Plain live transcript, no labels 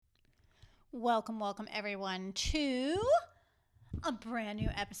Welcome everyone to a brand new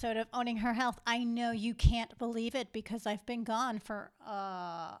episode of Owning Her Health. I know you can't believe it because I've been gone for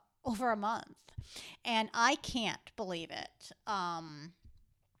over a month, and I can't believe it.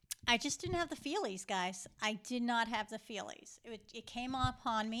 I just didn't have the feelies, guys. I did not have the feelies. It came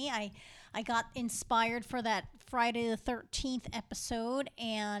upon me. I got inspired for that Friday the 13th episode,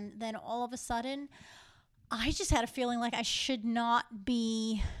 and then all of a sudden, I just had a feeling like I should not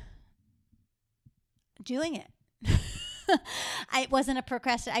be doing it. I wasn't a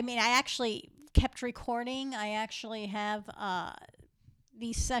procrastinator. I mean, I actually kept recording. I actually have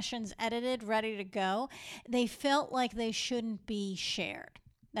these sessions edited, ready to go. They felt like they shouldn't be shared.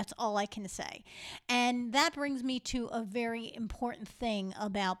 That's all I can say. And that brings me to a very important thing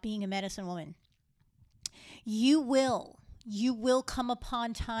about being a medicine woman. You will come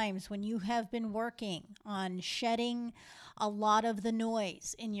upon times when you have been working on shedding a lot of the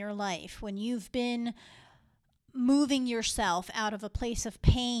noise in your life, when you've been moving yourself out of a place of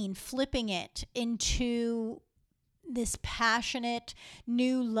pain, flipping it into this passionate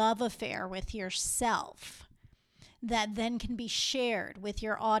new love affair with yourself that then can be shared with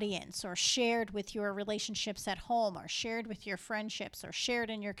your audience or shared with your relationships at home or shared with your friendships or shared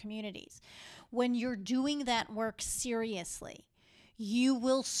in your communities. When you're doing that work seriously, you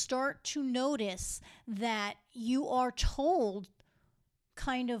will start to notice that you are told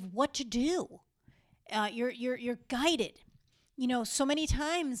kind of what to do. You're guided. You know, so many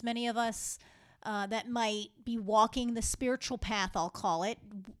times, many of us that might be walking the spiritual path, I'll call it.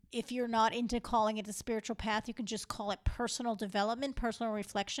 If you're not into calling it a spiritual path, you can just call it personal development, personal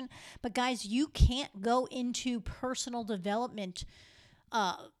reflection. But guys, you can't go into personal development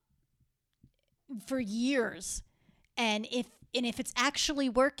for years, and if it's actually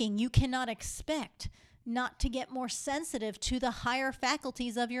working, you cannot expect not to get more sensitive to the higher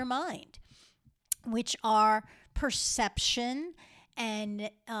faculties of your mind, which are perception and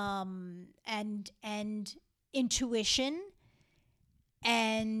intuition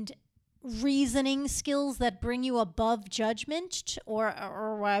and reasoning skills that bring you above judgment, or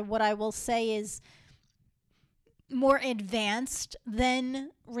what I will say is more advanced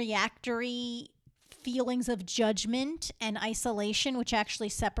than reactory feelings of judgment and isolation, which actually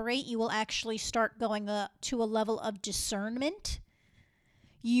separate. You will actually start going to a level of discernment.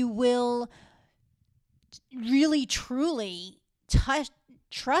 You will really, truly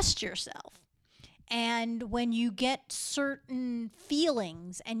trust yourself. And when you get certain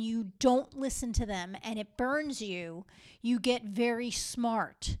feelings and you don't listen to them and it burns you, you get very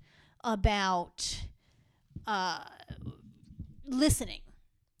smart about listening.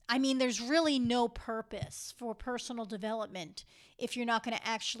 I mean, there's really no purpose for personal development if you're not going to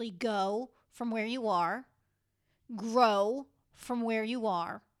actually go from where you are, grow from where you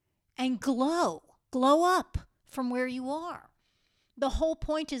are, and glow up from where you are. The whole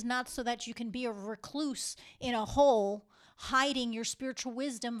point is not so that you can be a recluse in a hole, hiding your spiritual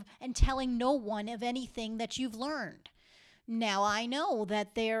wisdom and telling no one of anything that you've learned. Now, I know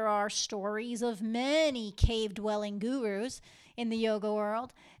that there are stories of many cave-dwelling gurus in the yoga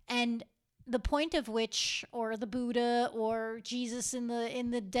world, and the point of which, or the Buddha, or Jesus in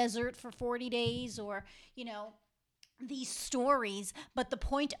the desert for 40 days, or, these stories, but the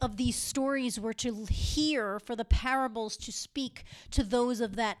point of these stories were to hear, for the parables to speak to those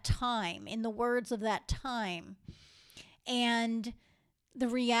of that time, in the words of that time. And the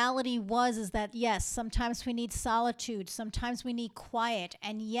reality is that, yes, sometimes we need solitude, sometimes we need quiet,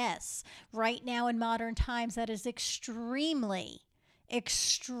 and yes, right now in modern times, that is extremely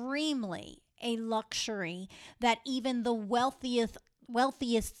a luxury that even the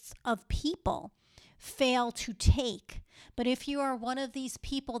wealthiest of people fail to take. But if you are one of these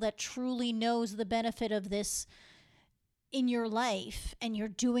people that truly knows the benefit of this in your life, and you're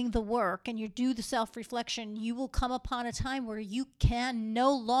doing the work and you do the self-reflection, you will come upon a time where you can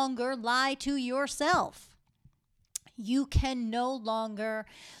no longer lie to yourself. You can no longer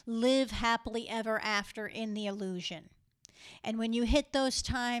live happily ever after in the illusion. And when you hit those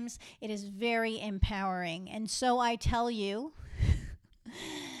times, it is very empowering. And so I tell you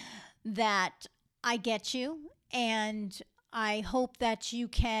that I get you, and I hope that you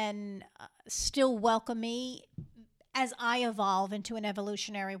can still welcome me as I evolve into an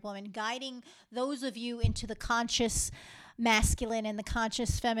evolutionary woman, guiding those of you into the conscious masculine and the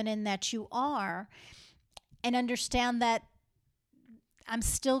conscious feminine that you are, and understand that I'm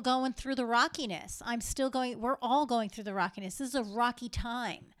still going through the rockiness. We're all going through the rockiness. This is a rocky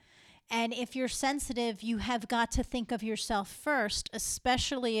time. And if you're sensitive, you have got to think of yourself first,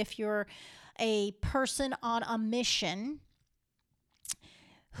 especially if you're a person on a mission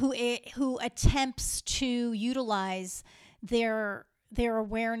who attempts to utilize their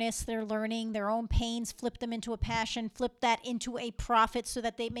awareness, their learning, their own pains, flip them into a passion, flip that into a profit so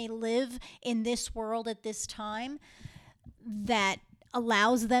that they may live in this world at this time that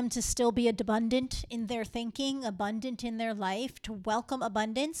allows them to still be abundant in their thinking, abundant in their life, to welcome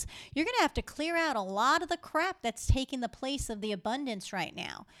abundance. You're going to have to clear out a lot of the crap that's taking the place of the abundance right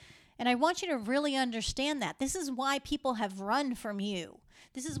now. And I want you to really understand that. This is why people have run from you.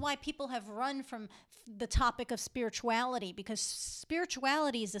 This is why people have run from the topic of spirituality, because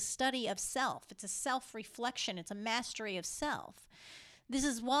spirituality is a study of self. It's a self-reflection. It's a mastery of self. This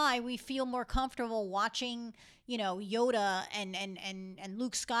is why we feel more comfortable watching, Yoda and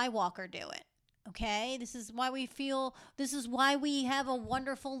Luke Skywalker do it. Okay? This is why we have a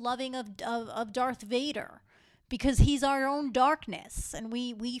wonderful loving of Darth Vader, because he's our own darkness, and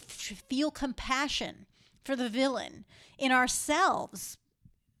we feel compassion for the villain in ourselves,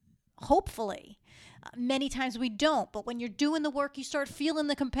 hopefully. Many times we don't, but when you're doing the work, you start feeling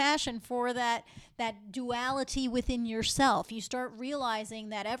the compassion for that duality within yourself. You start realizing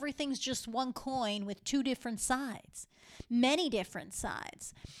that everything's just one coin with two different sides, many different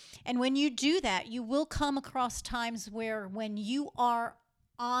sides. And when you do that, you will come across times when you are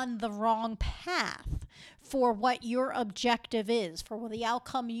on the wrong path for what your objective is, for the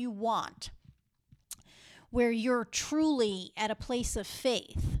outcome you want, where you're truly at a place of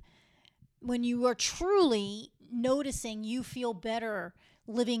faith. When you are truly noticing you feel better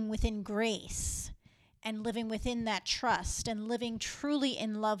living within grace and living within that trust and living truly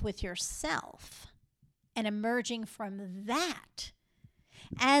in love with yourself and emerging from that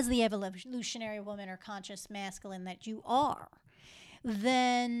as the evolutionary woman or conscious masculine that you are,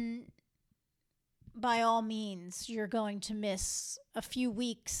 then by all means, you're going to miss a few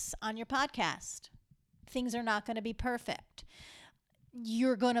weeks on your podcast. Things are not going to be perfect.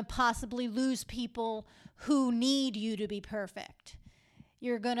 You're going to possibly lose people who need you to be perfect.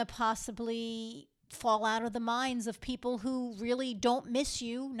 You're going to possibly fall out of the minds of people who really don't miss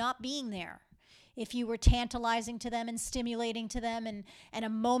you not being there. If you were tantalizing to them and stimulating to them and a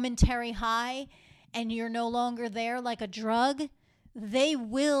momentary high, and you're no longer there like a drug, they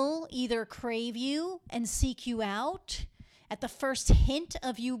will either crave you and seek you out at the first hint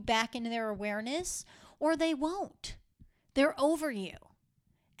of you back into their awareness, or they won't. They're over you.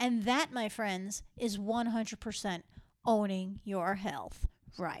 And that, my friends, is 100% owning your health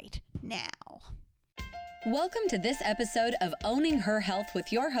right now. Welcome to this episode of Owning Her Health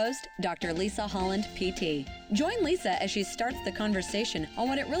with your host, Dr. Lisa Holland, PT. Join Lisa as she starts the conversation on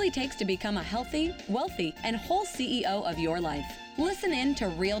what it really takes to become a healthy, wealthy, and whole CEO of your life. Listen in to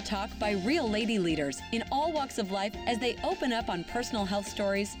real talk by real lady leaders in all walks of life as they open up on personal health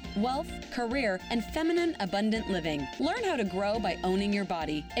stories, wealth, career, and feminine abundant living. Learn how to grow by owning your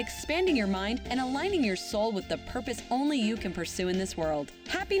body, expanding your mind, and aligning your soul with the purpose only you can pursue in this world.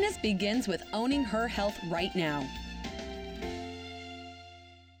 Happiness begins with owning her health right now.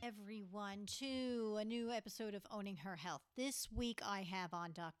 Everyone to a new episode of Owning Her Health. This week I have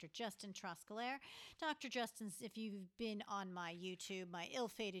on Dr. Justin Trosclair. Dr. Justin, if you've been on my YouTube, my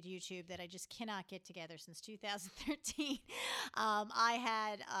ill-fated YouTube that I just cannot get together since 2013,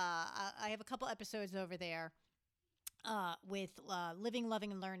 I have a couple episodes over there with living,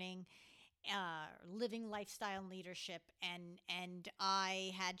 loving, and learning, living lifestyle and leadership, and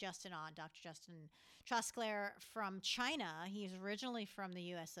I had Justin on, Dr. Justin Trosclair from China. He's originally from the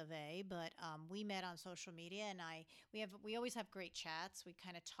US of A, but we met on social media, and we always have great chats. We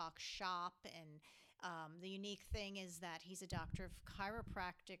kind of talk shop, and the unique thing is that he's a doctor of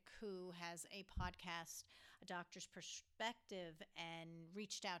chiropractic who has a podcast, A Doctor's Perspective, and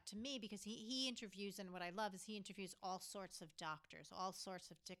reached out to me because he interviews, and what I love is he interviews all sorts of doctors, all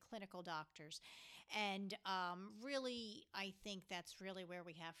sorts of clinical doctors. And really, I think that's really where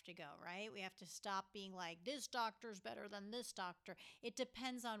we have to go, right? We have to stop being like, this doctor's better than this doctor. It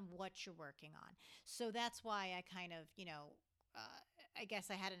depends on what you're working on. So that's why I kind of, I guess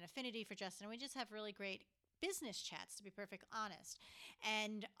I had an affinity for Justin. We just have really great business chats, to be perfectly honest.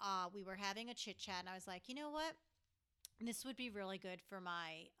 And we were having a chit chat, and I was like, you know what? This would be really good for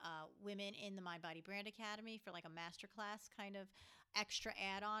my women in the Mind Body Brand Academy for like a masterclass kind of extra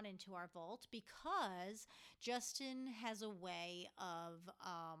add-on into our vault, because Justin has a way of,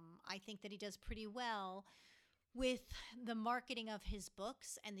 I think that he does pretty well with the marketing of his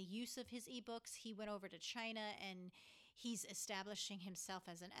books and the use of his ebooks. He went over to China and he's establishing himself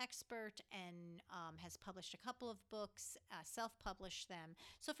as an expert, and has published a couple of books, self-published them.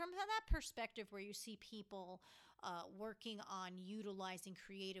 So from that perspective where you see people working on utilizing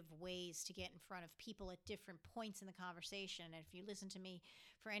creative ways to get in front of people at different points in the conversation. And if you listen to me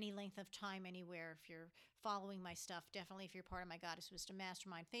for any length of time anywhere, if you're following my stuff, definitely if you're part of my Goddess Wisdom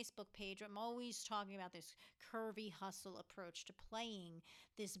Mastermind Facebook page, I'm always talking about this curvy hustle approach to playing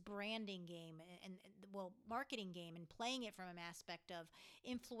this branding game and marketing game, and playing it from an aspect of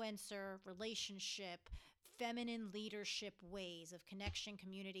influencer, relationship, feminine leadership ways of connection,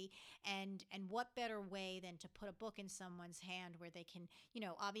 community, and what better way than to put a book in someone's hand where they can,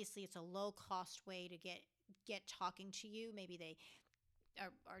 obviously it's a low cost way to get talking to you. Maybe they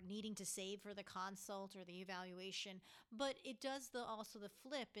are needing to save for the consult or the evaluation, but it does also the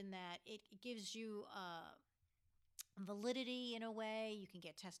flip in that it gives you validity in a way. You can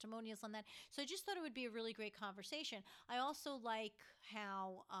get testimonials on that. So I just thought it would be a really great conversation. I also like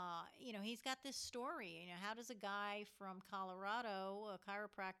how he's got this story. How does a guy from Colorado, a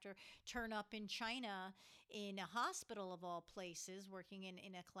chiropractor, turn up in China in a hospital of all places, working in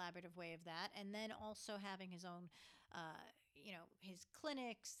a collaborative way of that, and then also having his own his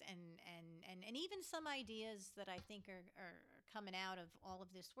clinics and even some ideas that I think are coming out of all of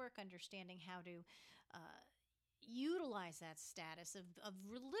this work, understanding how to utilize that status of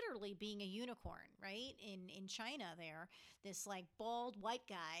literally being a unicorn, right? In China there, this like bald white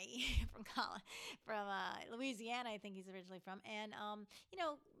guy from Louisiana, I think he's originally from, and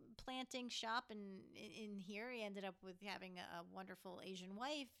planting shop in here. He ended up with having a wonderful Asian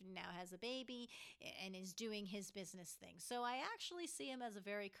wife, now has a baby, and is doing his business thing. So I actually see him as a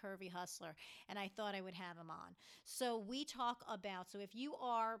very curvy hustler, and I thought I would have him on. So we talk about, so if you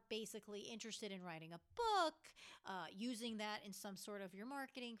are basically interested in writing a book, using that in some sort of your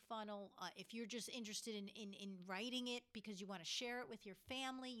marketing funnel, if you're just interested in writing it because you want to share it with your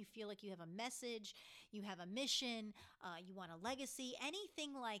family, you feel like you have a message, you have a mission, you want a legacy,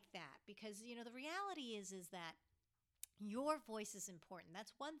 anything like that, because the reality is that your voice is important.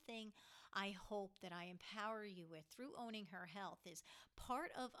 That's one thing I hope that I empower you with through Owning Her Health. Is part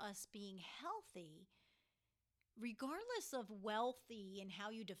of us being healthy, regardless of wealthy and how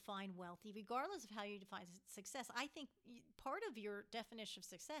you define wealthy, regardless of how you define success. I think part of your definition of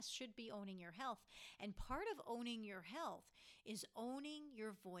success should be owning your health. And part of owning your health is owning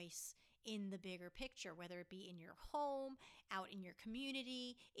your voice in the bigger picture, whether it be in your home, out in your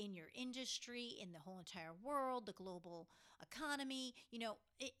community, in your industry, in the whole entire world, the global economy.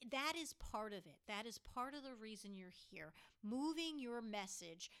 That is part of it. That is part of the reason you're here. Moving your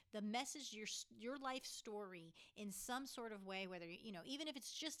message, the message, your life story in some sort of way, whether, even if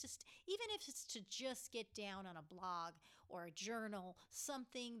it's to just get down on a blog or a journal,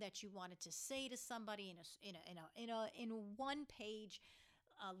 something that you wanted to say to somebody in a one page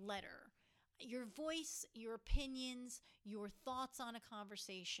letter. Your voice, your opinions, your thoughts on a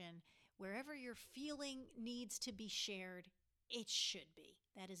conversation, wherever your feeling needs to be shared, it should be.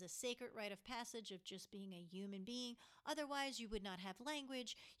 That is a sacred rite of passage of just being a human being. Otherwise, you would not have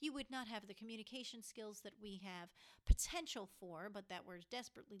language. You would not have the communication skills that we have potential for, but that we're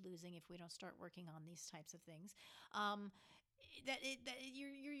desperately losing if we don't start working on these types of things.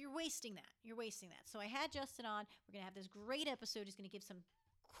 You're wasting that. You're wasting that. So I had Justin on. We're going to have this great episode. He's going to give some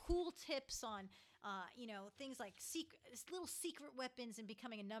cool tips on, things like little secret weapons and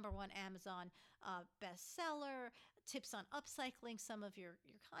becoming a #1 Amazon bestseller, tips on upcycling some of your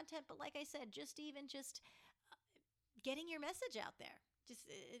content. But like I said, just getting your message out there. Just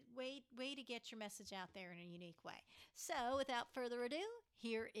way to get your message out there in a unique way. So without further ado,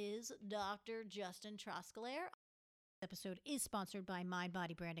 here is Dr. Justin Trosclair. Episode is sponsored by Mind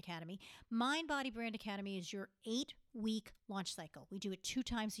Body Brand Academy. Mind Body Brand Academy is your 8-week launch cycle. We do it 2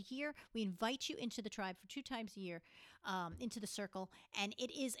 times a year. We invite you into the tribe for 2 times a year, into the circle, and it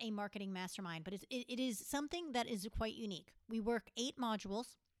is a marketing mastermind, but it is something that is quite unique. We work 8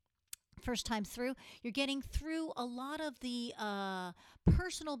 modules. First time through, you're getting through a lot of the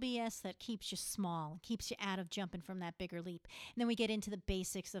personal BS that keeps you small, keeps you out of jumping from that bigger leap. And then we get into the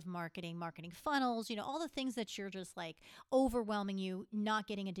basics of marketing funnels, all the things that you're just like overwhelming you, not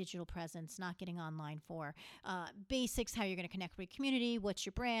getting a digital presence, not getting online for. Basics, how you're going to connect with your community, what's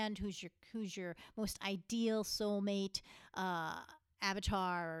your brand, who's your most ideal soulmate,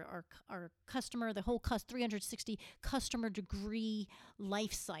 avatar or customer, the whole 360 customer degree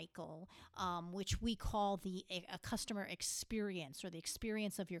life cycle, which we call a customer experience, or the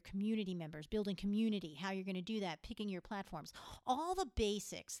experience of your community members, building community, how you're going to do that, picking your platforms, all the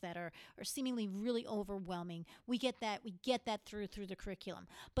basics that are seemingly really overwhelming. We get that through the curriculum.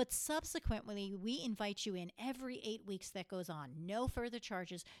 But subsequently, we invite you in every 8 weeks that goes on, no further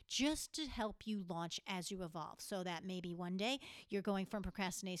charges, just to help you launch as you evolve. So that maybe one day you're going from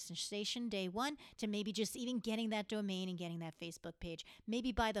procrastination station day one to maybe just even getting that domain and getting that Facebook page.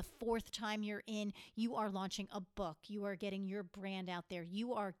 Maybe by the fourth time you're in, you are launching a book. You are getting your brand out there.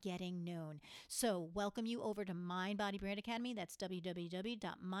 You are getting known. So welcome you over to Mind Body Brand Academy. That's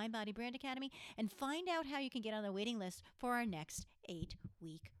www.mindbodybrandacademy, and find out how you can get on the waiting list for our next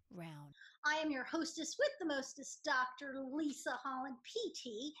 8-week round. I am your hostess with the mostest, Dr. Lisa Holland,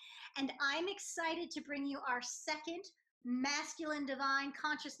 PT, and I'm excited to bring you our second masculine, divine,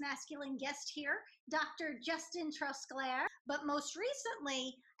 conscious masculine guest here, Dr. Justin Trosclair. But most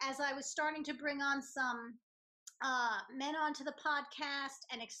recently, as I was starting to bring on some men onto the podcast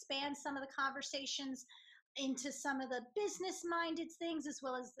and expand some of the conversations into some of the business minded things, as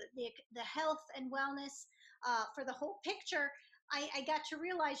well as the health and wellness for the whole picture, I got to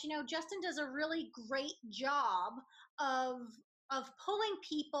realize, Justin does a really great job of pulling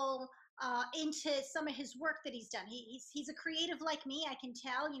people into some of his work that he's done. He's a creative like me. I can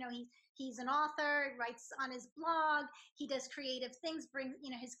tell. He's an author. Writes on his blog. He does creative things. Brings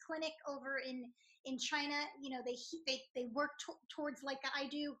his clinic over in China. They work towards, like I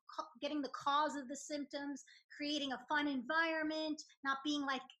do, getting the cause of the symptoms, creating a fun environment, not being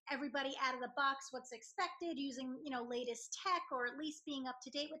like everybody out of the box, what's expected, using latest tech, or at least being up to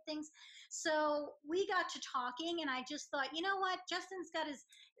date with things. So we got to talking, and I just thought, you know what, Justin's got his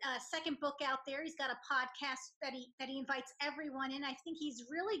second book out there. He's got a podcast that he invites everyone in. I think he's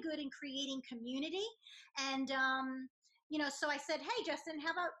really good in creating community, and so I said, hey, Justin,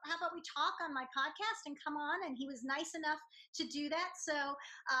 how about we talk on my podcast and come on? And he was nice enough to do that. So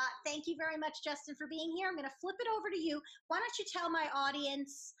thank you very much, Justin, for being here. I'm going to flip it over to you. Why don't you tell my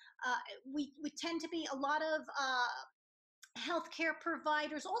audience, we tend to be a lot of healthcare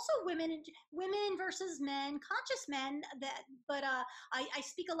providers, also women versus men, conscious men, but I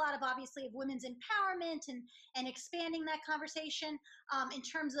speak a lot of, obviously, of women's empowerment and expanding that conversation in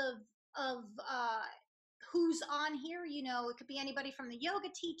terms of who's on here. It could be anybody from the yoga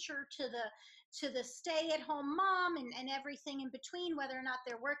teacher to the stay-at-home mom and everything in between, whether or not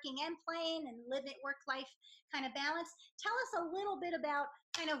they're working and playing and living work-life kind of balance. Tell us a little bit about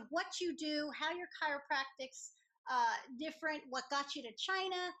kind of what you do, how your chiropractic's different, what got you to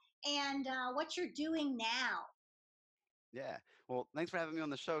China, and what you're doing now. Yeah. Well, thanks for having me on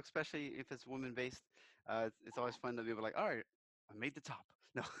the show, especially if it's women-based. It's always fun to be like, all right, I made the top.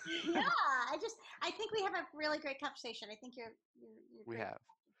 No. Yeah, I think we have a really great conversation. I think you're We great. have.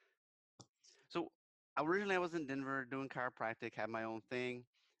 So originally I was in Denver doing chiropractic, had my own thing.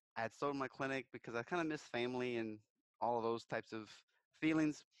 I had sold my clinic because I kind of miss family and all of those types of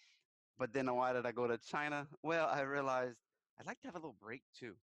feelings. But then why did I go to China? Well, I realized I'd like to have a little break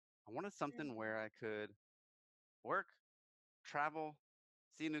too. I wanted something where I could work, travel,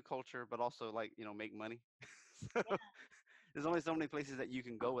 see a new culture, but also make money. So Yeah. there's only so many places that you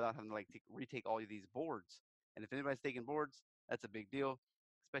can go without having to retake all of these boards. And if anybody's taking boards, that's a big deal,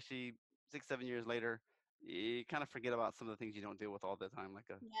 especially 6, 7 years later. You kind of forget about some of the things you don't deal with all the time, like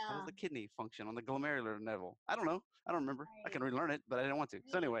how does Yeah. the kidney function on the glomerular level? I don't know. I don't remember. I Right. can relearn it, but I didn't want to.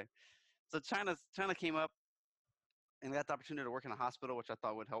 So Right. anyway, so China came up, and got the opportunity to work in a hospital, which I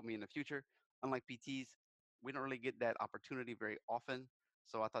thought would help me in the future. Unlike PTs, we don't really get that opportunity very often.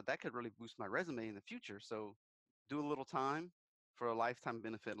 So I thought that could really boost my resume in the future. So do a little time for a lifetime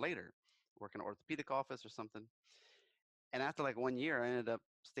benefit later, work in an orthopedic office or something. And after like 1 year, I ended up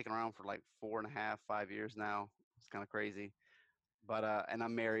sticking around for like 4.5, 5 years now. It's kind of crazy. But and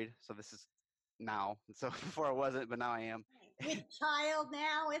I'm married, so this is now. So before I wasn't, but now I am. With child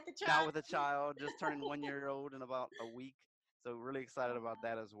now, with the Now child. with a child, just turning 1 year old in about a week. So really excited about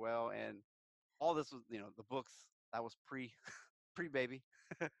that as well. And all this was, the books, that was pre baby.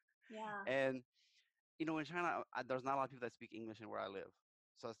 Yeah. And in China, there's not a lot of people that speak English in where I live.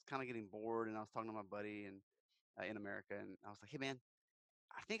 So I was kind of getting bored, and I was talking to my buddy and in America, and I was like, hey man,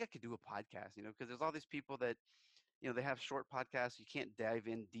 I think I could do a podcast, because there's all these people that, they have short podcasts. You can't dive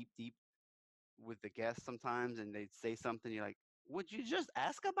in deep with the guests sometimes, and they'd say something. You're like, would you just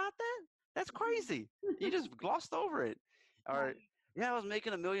ask about that? That's crazy. You just glossed over it. Or, Right. yeah, I was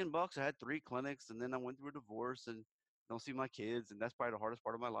making $1 million. I had 3 clinics, and then I went through a divorce and don't see my kids, and that's probably the hardest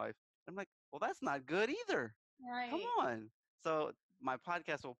part of my life. I'm like, well, that's not good either. Come Right. on. So my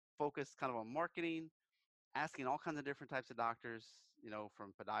podcast will focus kind of on marketing, asking all kinds of different types of doctors,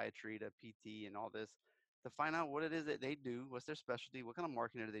 from podiatry to PT and all this, to find out what it is that they do, what's their specialty, what kind of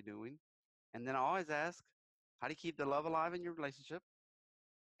marketing are they doing. And then I always ask, how do you keep the love alive in your relationship?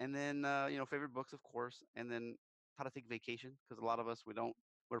 And then, favorite books, of course. And then how to take vacation, because a lot of us,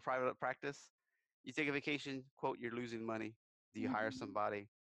 we're private practice. You take a vacation, quote, you're losing money. Do you hire Mhm. somebody?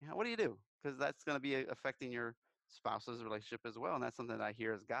 Yeah, what do you do? Because that's going to be affecting your spouse's relationship as well. And that's something that I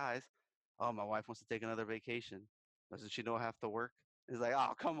hear as guys. Oh, my wife wants to take another vacation. Doesn't she know I have to work? It's like,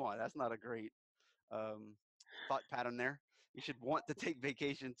 oh, come on, that's not a great um, thought pattern there. You should want to take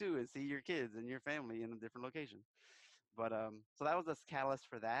vacation too and see your kids and your family in a different location. But so that was the catalyst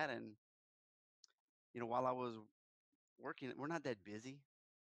for that. And while I was working, we're not that busy,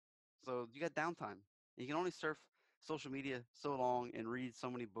 so you got downtime. You can only surf social media so long and read so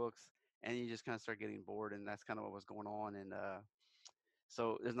many books, and you just kind of start getting bored. And that's kind of what was going on. And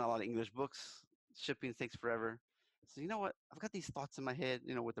so there's not a lot of English books. Shipping takes forever. So you know what? I've got these thoughts in my head.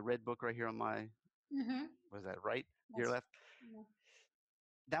 With the red book right here on my, Mm-hmm. what is that, right? Your That's, left. yeah.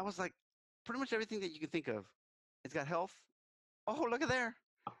 That was like pretty much everything that you can think of. It's got health. Oh, look at there.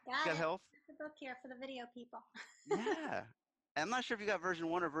 It's Got got it. health. There's a book here for the video people. Yeah. And I'm not sure if you got version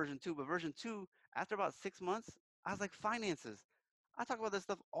 1 or version 2, but version 2, after about 6 months, I was like, finances. I talk about this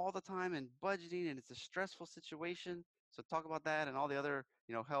stuff all the time and budgeting, and it's a stressful situation. So talk about that and all the other,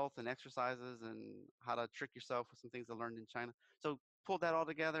 health and exercises and how to trick yourself with some things I learned in China. So pulled that all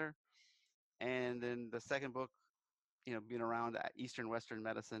together. And then the second book, being around Eastern Western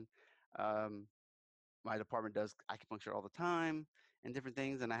medicine, um, my department does acupuncture all the time and different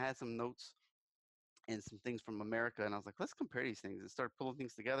things. And I had some notes and some things from America. And I was like, let's compare these things and start pulling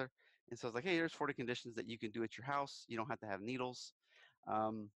things together. And so I was like, hey, here's 40 conditions that you can do at your house. You don't have to have needles.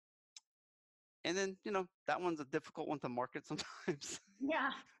 Um, and then, that one's a difficult one to market sometimes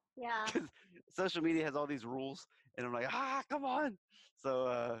Yeah. Yeah. because social media has all these rules. And I'm like, come on.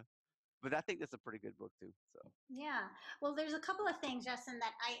 So, but I think that's a pretty good book too. So, Yeah. Well, there's a couple of things, Justin,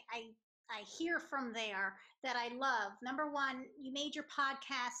 that I hear from there that I love. Number one, you made your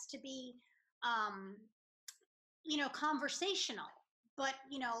podcast to be, um, conversational, but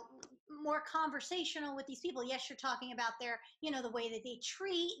more conversational with these people. Yes, you're talking about their, the way that they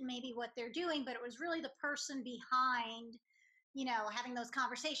treat and maybe what they're doing, but it was really the person behind, having those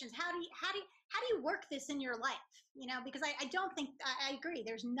conversations. How do you work this in your life? Because I don't think I agree.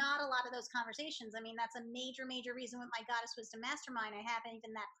 There's not a lot of those conversations. I mean, that's a major, major reason with my Goddess Wisdom Mastermind. I have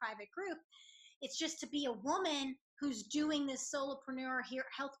even that private group. It's just to be a woman who's doing this solopreneur,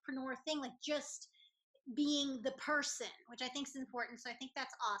 healthpreneur thing, like just being the person, which I think is important. So I think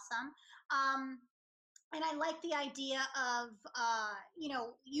that's awesome. And I like the idea of,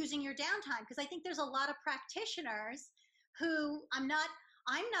 using your downtime, because I think there's a lot of practitioners who I'm not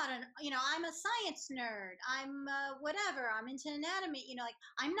an, I'm a science nerd. I'm whatever. I'm into anatomy. Like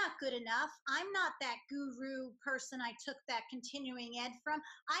I'm not good enough. I'm not that guru person I took that continuing ed from.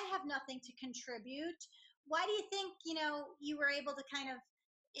 I have nothing to contribute. Why do you think, you were able to kind of,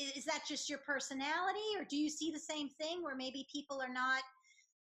 is that just your personality, or do you see the same thing where maybe people are not,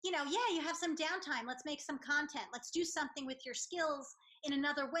 yeah, you have some downtime. Let's make some content. Let's do something with your skills in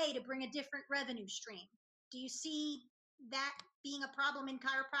another way to bring a different revenue stream. Do you see that being a problem in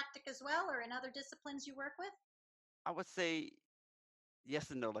chiropractic as well, or in other disciplines you work with? I would say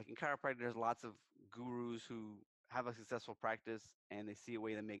yes and no. Like in chiropractic, there's lots of gurus who have a successful practice and they see a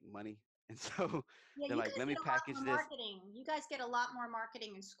way to make money. And so Yeah, they're you like, guys let me get a lot package more this. marketing. You guys get a lot more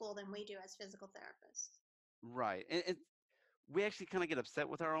marketing in school than we do as physical therapists. Right. And we actually kind of get upset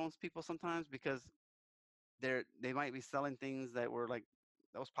with our own people sometimes because they might be selling things that were like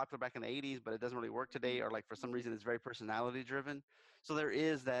that was popular back in the 80s, but it doesn't really work today, or like for some reason it's very personality driven. So there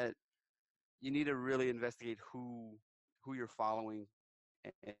is that you need to really investigate who you're following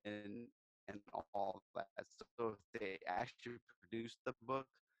and and all that. So if they actually produce the book,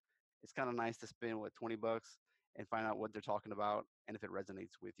 it's kind of nice to spend what $20 and find out what they're talking about and if it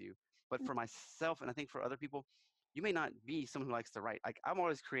resonates with you. But for myself, and I think for other people, you may not be someone who likes to write. Like I'm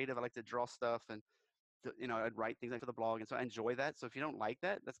always creative. I like to draw stuff and I'd write things like for the blog, and so I enjoy that. So if you don't like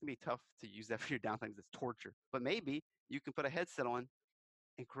that, that's gonna be tough to use that for your downtime. It's torture. But maybe you can put a headset on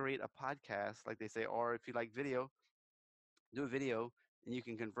and create a podcast, like they say, or if you like video, do a video, and you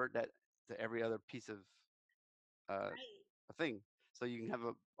can convert that to every other piece of Right. a thing. So you can have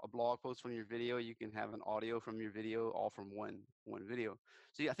a blog post from your video, you can have an audio from your video, all from one video.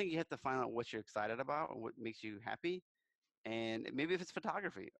 So I think you have to find out what you're excited about or what makes you happy. And maybe if it's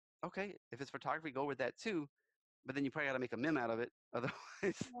photography, okay, if it's photography, go with that too. But then you probably got to make a meme out of it, otherwise,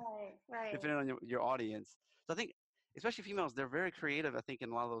 Right, right. depending on your audience. So I think, especially females, they're very creative. I think in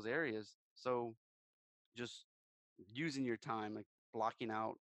a lot of those areas. So just using your time, like blocking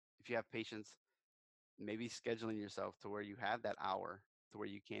out, if you have patience, maybe scheduling yourself to where you have that hour to where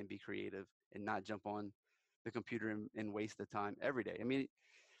you can be creative and not jump on the computer and waste the time every day. I mean,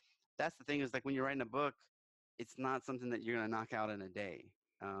 that's the thing is like when you're writing a book, it's not something that you're going to knock out in a day.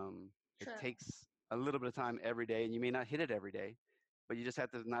 It True. takes a little bit of time every day, and you may not hit it every day, but you just have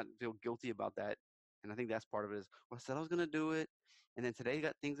to not feel guilty about that. And I think that's part of it is, well, I said I was going to do it. And then today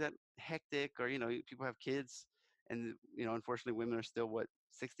got things that hectic, or, people have kids. And, unfortunately, women are still, what,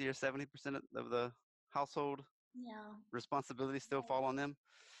 60 or 70% of the household Yeah. responsibilities still fall on them.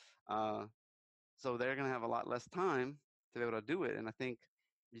 Uh, so they're going to have a lot less time to be able to do it. And I think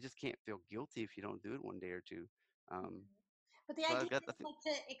you just can't feel guilty if you don't do it one day or two. Um, But the so idea I've got is like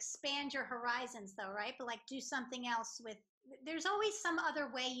to expand your horizons, though, right? But like do something else with. There's always some other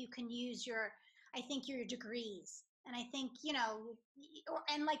way you can use your, I think, your degrees, and I think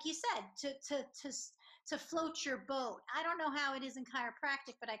and like you said, to float your boat. I don't know how it is in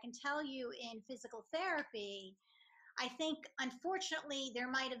chiropractic, but I can tell you in physical therapy, I think unfortunately there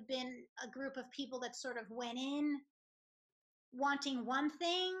might have been a group of people that sort of went in wanting one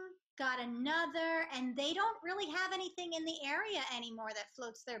thing, got another, and they don't really have anything in the area anymore that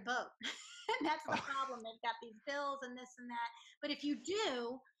floats their boat. And that's the oh, problem. They've got these bills and this and that. But if you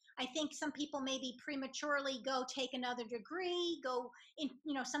do, I think some people maybe prematurely go take another degree, go in,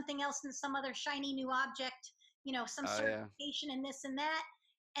 something else in some other shiny new object, some yeah. certification and this and that.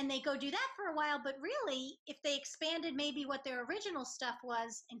 And they go do that for a while. But really, if they expanded maybe what their original stuff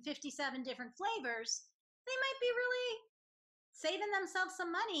was in 57 different flavors, they might be really saving themselves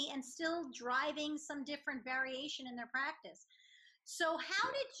some money and still driving some different variation in their practice. So how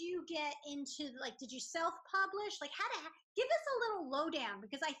Yeah. did you get into, like, did you self-publish? Like, how to give us a little lowdown,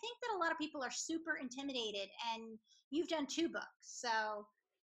 because I think that a lot of people are super intimidated, and you've done 2 books. So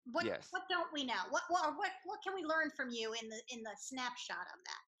what Yes. what don't we know? What can we learn from you in the snapshot of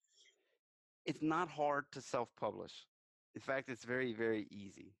that? It's not hard to self-publish. In fact, it's very, very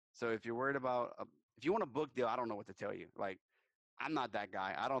easy. So if you're worried about, if you want a book deal, I don't know what to tell you. Like, I'm not that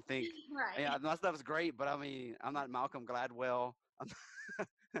guy. I don't think, Right. yeah, my stuff's great, but I mean, I'm not Malcolm Gladwell. I'm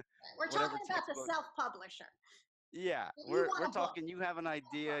We're whatever talking about the textbook. self-publisher. Yeah, You we're want a book. talking. You have an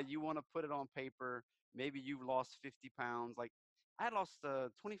idea. You want to put it on paper. Maybe you've lost 50 pounds. Like, I had lost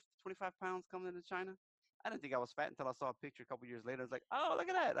 20, 25 pounds coming into China. I didn't think I was fat until I saw a picture a couple years later. I was like, oh, look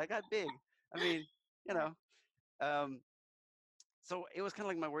at that. I got big. I mean, you Right. know. Um, so it was kind of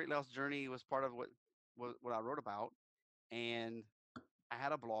like my weight loss journey was part of what I wrote about, and I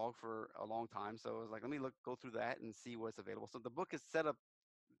had a blog for a long time. So I was like, let me go through that and see what's available. So the book is set up.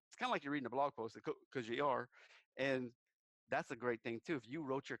 It's kind of like you're reading a blog post because you are, and that's a great thing too. If you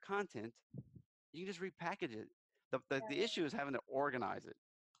wrote your content, you can just repackage it. The issue is having to organize it.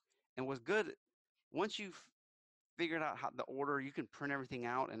 And what's good, once you've figured out how the order, you can print everything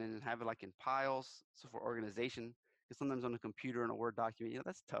out and then have it like in piles. So for organization, because sometimes on a computer in a Word document,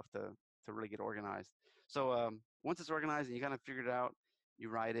 that's tough to really get organized. So once it's organized and you kind of figured it out, you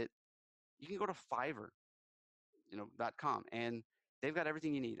write it. You can go to Fiverr, .com, and they've got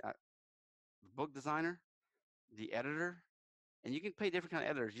everything you need. The book designer, the editor, and you can pay different kind of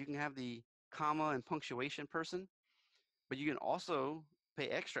editors. You can have the comma and punctuation person, but you can also pay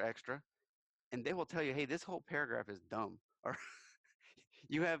extra, and they will tell you, hey, this whole paragraph is dumb, or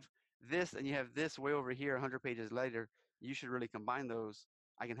you have this and you have this way over here 100 pages later. You should really combine those.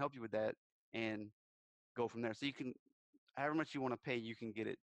 I can help you with that and go from there. So you can, however much you want to pay, you can get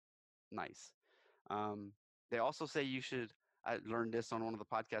it nice. Um, they also say you should. I learned this on one of the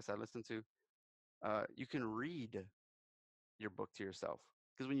podcasts I listened to. You can read your book to yourself,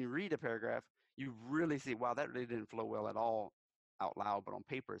 because when you read a paragraph, you really see, wow, that really didn't flow well at all out loud, but on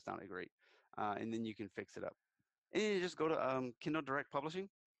paper it sounded great. And then you can fix it up. And you just go to Kindle Direct Publishing.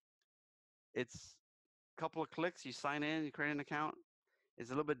 It's a couple of clicks. You sign in, you create an account. It's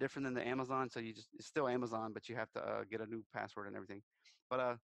a little bit different than the Amazon, so it's still Amazon, but you have to get a new password and everything.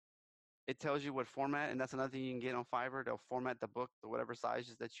 But it tells you what format, and that's another thing you can get on Fiverr. They'll format the book to whatever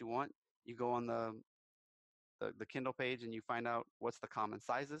sizes that you want. You go on the Kindle page and you find out what's the common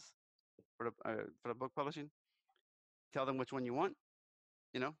sizes for the book publishing. Tell them which one you want.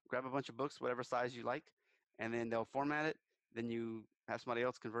 Grab a bunch of books, whatever size you like, and then they'll format it. Then you have somebody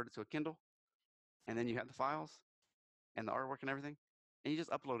else convert it to a Kindle, and then you have the files and the artwork and everything, and you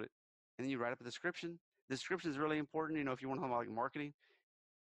just upload it. And then you write up a description. The description is really important. If you want to talk about like marketing,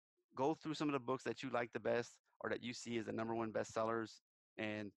 go through some of the books that you like the best or that you see as the number one bestsellers,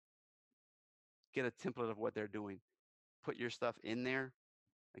 and get a template of what they're doing. Put your stuff in there.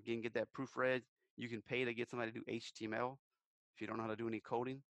 Again, get that proofread. You can pay to get somebody to do HTML if you don't know how to do any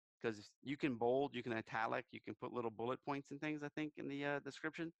coding, because you can bold, you can italic, you can put little bullet points and things, I think, in the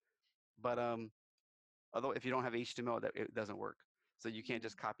description. But although if you don't have HTML, it doesn't work. So you can't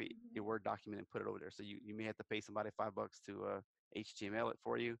just copy your Word document and put it over there. So you may have to pay somebody $5 to HTML it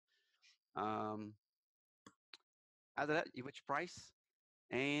for you. Um, After that, you put your price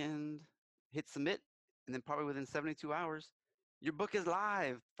and hit submit, and then probably within 72 hours, your book is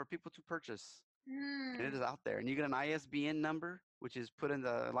live for people to purchase. and it Mm. is out there. And you get an ISBN number, which is put in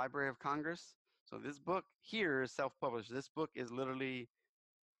the Library of Congress. So this book here is self-published. This book is literally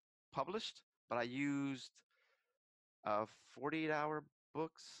published, but I used 48-hour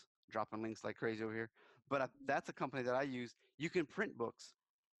books, dropping links like crazy over here. But that's a company that I use. You can print books,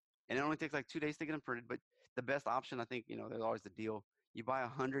 and it only takes like 2 days to get them printed. But the best option, I think, there's always the deal. You buy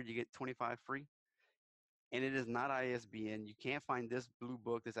 100, you get 25 free, and it is not ISBN. You can't find this blue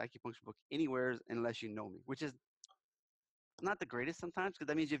book, this acupuncture book, anywhere unless you know me, which is not the greatest sometimes because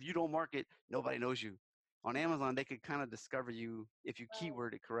that means if you don't mark it, nobody knows you. On Amazon, they could kind of discover you if you Right.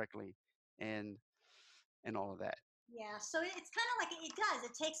 keyword it correctly, and all of that. Yeah, so it's kind of like it does.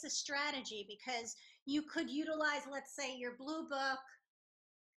 It takes a strategy because you could utilize, let's say, your blue book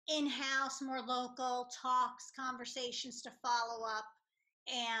in-house, more local talks, conversations to follow up,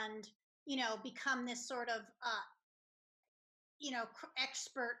 and become this sort of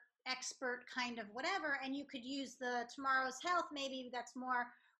expert kind of whatever. And you could use the Tomorrow's Health, maybe that's more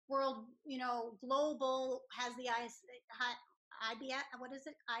world, global, has the IBS, what is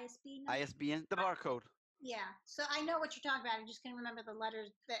it, ISB number? ISBN, the barcode. Yeah, so I know what you're talking about. I just can't remember the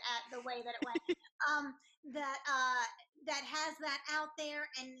letters, the way that it went. Um, that that has that out there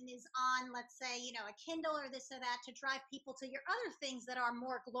and is on, let's say, a Kindle or this or that, to drive people to your other things that are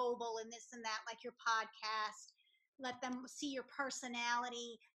more global and this and that, like your podcast. Let them see your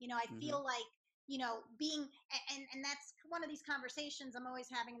personality. I Hmm. feel like being, and that's one of these conversations I'm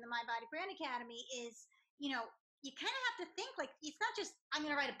always having in the My Body Brand Academy is, you kind of have to think like it's not just I'm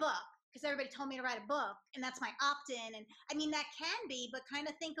going to write a book because everybody told me to write a book and that's my opt-in. And I mean that can be, but kind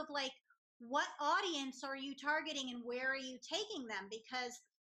of think of like, what audience are you targeting and where are you taking them? Because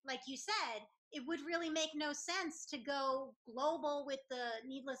like you said, it would really make no sense to go global with the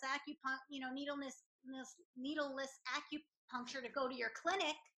needless acupuncture, needleless acupuncture, to go to your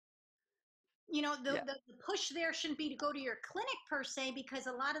clinic. Yeah, The push there shouldn't be to go to your clinic per se, because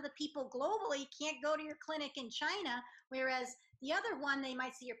a lot of the people globally can't go to your clinic in China, whereas the other one, they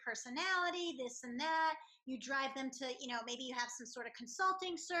might see your personality, this and that. You drive them to, maybe you have some sort of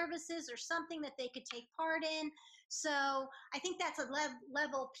consulting services or something that they could take part in. So I think that's a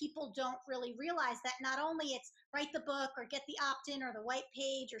level people don't really realize, that not only it's write the book or get the opt-in or the white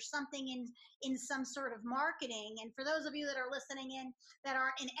page or something in some sort of marketing. And for those of you that are listening in that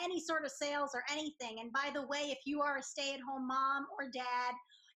aren't in any sort of sales or anything. And by the way, if you are a stay-at-home mom or dad,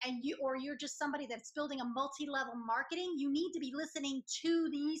 and you're just somebody that's building a multi-level marketing, you need to be listening to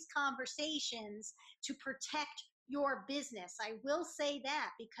these conversations to protect your business. I will say that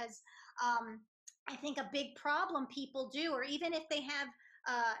because I think a big problem people do, or even if they have,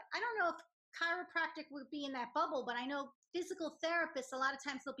 I don't know if chiropractic would be in that bubble, but I know physical therapists, a lot of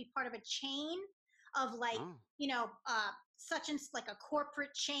times they'll be part of a chain of like, oh, such and like a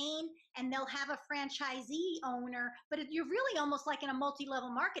corporate chain, and they'll have a franchisee owner, but you're really almost like in a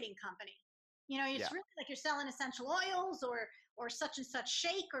multi-level marketing company. It's yeah, really like you're selling essential oils or such and such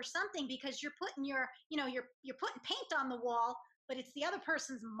shake or something, because you're putting you're putting paint on the wall, but it's the other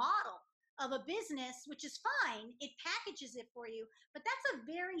person's model of a business, which is fine. It packages it for you, but that's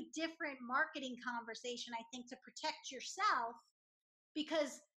a very different marketing conversation, I think, to protect yourself,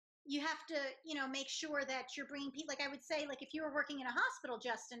 because you have to make sure that you're bringing people. Like I would say, like if you were working in a hospital,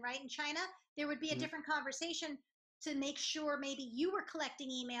 Justin, right, in China, there would be a hmm, different conversation to make sure maybe you were collecting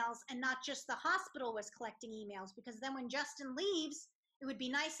emails and not just the hospital was collecting emails, because then when Justin leaves, it would be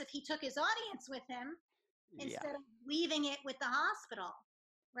nice if he took his audience with him yeah, instead of leaving it with the hospital,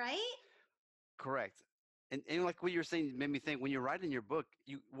 right? correct. And like what you were saying made me think, when you're writing your book,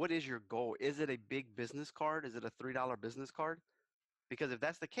 what is your goal? Is it a big business card? Is it a $3 business card? Because if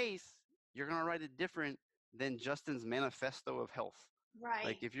that's the case, you're gonna write it different than Justin's manifesto of health.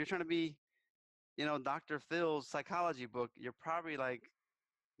 Like Right. if you're trying to be, Dr. Phil's psychology book, you're probably like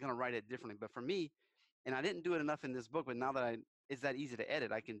gonna write it differently. But for me, and I didn't do it enough in this book, but now that it's that easy to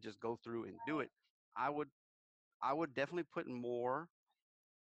edit, I can just go through and do it. I would I would definitely put more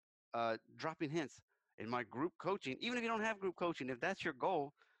dropping hints in my group coaching. Even if you don't have group coaching, if that's your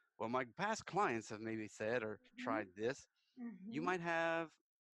goal, well, my past clients have maybe said or Mm-hmm. tried this. You Mm-hmm. might have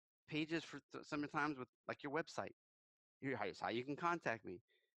pages for sometimes with like your website. Here's how you can contact me.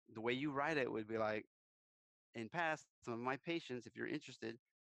 The way you write it would be like, in past, some of my patients, if you're interested,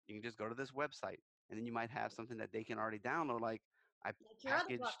 you can just go to this website, and then you might have something that they can already download. Like I Like your other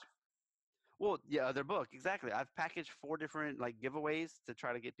book. packaged, well, yeah, their book exactly. I've packaged 4 different like giveaways to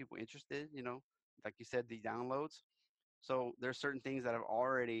try to get people interested. Like you said, the downloads. So there's certain things that I've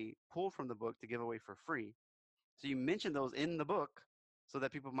already pulled from the book to give away for free. So you mention those in the book so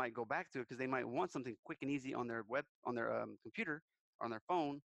that people might go back to it because they might want something quick and easy on their computer on their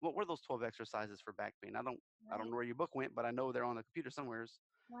phone, what were those 12 exercises for back pain? I don't Right. know where your book went, but I know they're on the computer somewheres.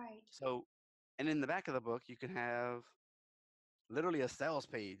 Right. So, and in the back of the book, you can have literally a sales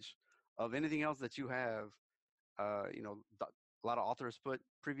page of anything else that you have. A lot of authors put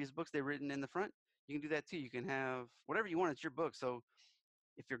previous books they've written in the front. You can do that too. You can have whatever you want. It's your book. So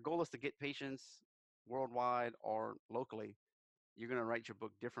if your goal is to get patients worldwide or locally, you're going to write your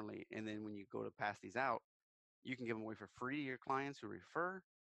book differently. And then when you go to pass these out, you can give them away for free to your clients who refer.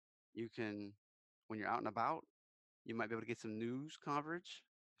 You can, when you're out and about, you might be able to get some news coverage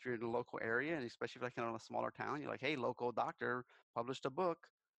if you're in the local area, and especially if like in a smaller town, you're like, hey, local doctor published a book,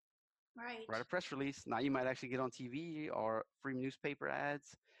 Right. write a press release. Now you might actually get on TV or free newspaper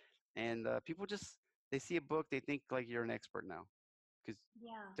ads, and people just they see a book, they think like you're an expert now because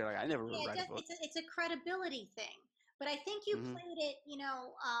Yeah. they're like, I never Yeah, it write a does. book. It's a credibility thing. But I think you Hmm. played it,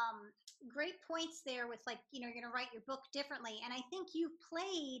 great points there with like, you're going to write your book differently. And I think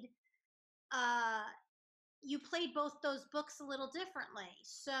uh, you played both those books a little differently.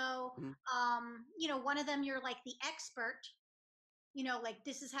 So, Hmm. one of them, you're like the expert, like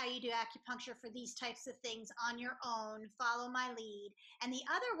this is how you do acupuncture for these types of things on your own, follow my lead. And the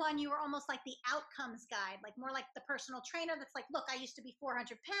other one, you were almost like the outcomes guide, like more like the personal trainer that's like, look, I used to be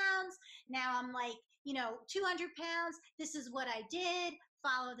 400 pounds. Now I'm like, 200 pounds. This is what I did.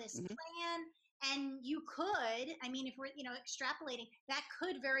 Follow this Hmm. plan. And you could, I mean, if we're, extrapolating, that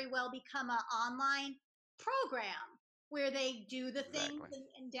could very well become an online program where they do the things Exactly.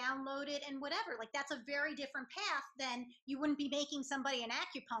 and download it and whatever. Like that's a very different path than you wouldn't be making somebody an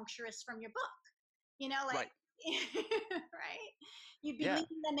acupuncturist from your book, like, Right. right? You'd be Yeah.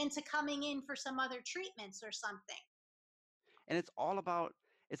 leading them into coming in for some other treatments or something. And it's all about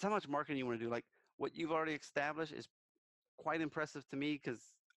it's how much marketing you want to do. Like what you've already established is quite impressive to me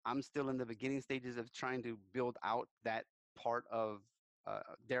because I'm still in the beginning stages of trying to build out that part of,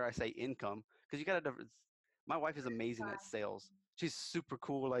 dare I say, income. Because you got to, my wife is amazing at sales. She's super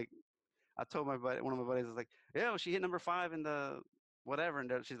cool. Like I told my buddy, one of my buddies was like, yeah, well, she hit number 5 in the whatever,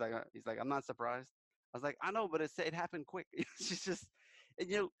 and she's like, he's like, I'm not surprised. I was like, I know, but it happened quick. She's just,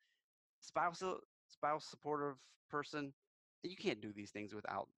 and spousal spouse supportive person, you can't do these things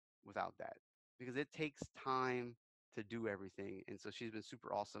without that because it takes time to do everything. And so she's been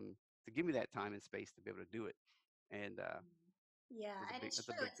super awesome to give me that time and space to be able to do it. And Yeah, and it's that's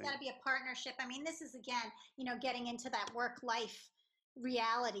a true. big It's got thing. to be a partnership. I mean, this is again, getting into that work life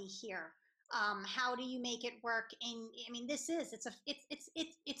reality here. How do you make it work? I mean, it's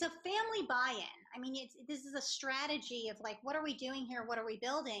a family buy-in. I mean, this is a strategy of like, what are we doing here? What are we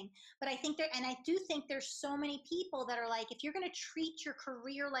building? But I think and I do think there's so many people that are like, if you're going to treat your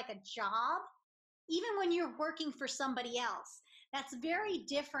career like a job, even when you're working for somebody else. That's very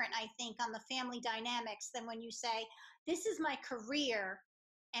different, I think, on the family dynamics than when you say, this is my career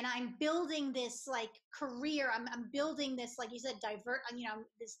and I'm building this like career. I'm building this, like you said,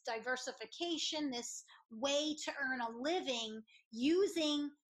 this diversification, this way to earn a living using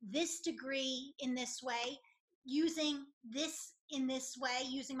this degree in this way, using this in this way,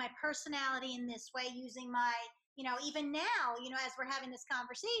 using my personality in this way, using my, even now, as we're having this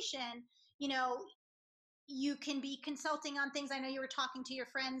conversation, you know, you can be consulting on things. I know you were talking to your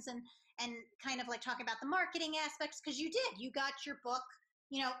friends and kind of like talking about the marketing aspects because you got your book,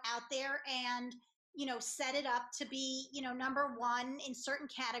 out there and set it up to be number one in certain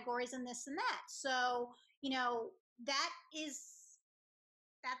categories and this and that. So that is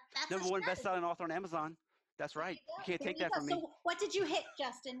that's a Number one strategy. best-selling author on Amazon. That's There right. you You go. can't There take you that go. from me. So what did you hit,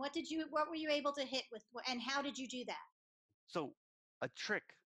 Justin? What were you able to hit with, and how did you do that? So a trick,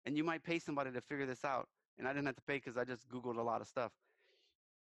 and you might pay somebody to figure this out, and I didn't have to pay because I just Googled a lot of stuff.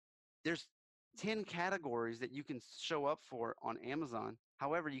 There's 10 categories that you can show up for on Amazon.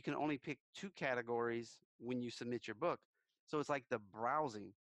 However, you can only pick 2 categories when you submit your book. So it's like the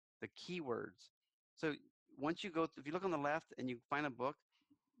browsing, the keywords. So once you if you look on the left and you find a book,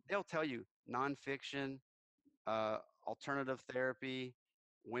 they'll tell you nonfiction, uh, alternative therapy,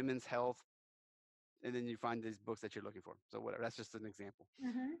 women's health, and then you find these books that you're looking for. So whatever, that's just an example.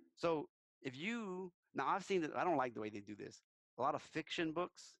 Mm-hmm. So if you, now I've seen that, I don't like the way they do this. A lot of fiction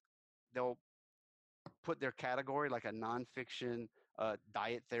books, they'll put their category like a nonfiction,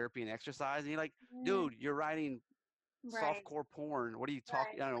 diet, therapy, and exercise, and you're like, Mm, dude, you're writing right. softcore porn. What are you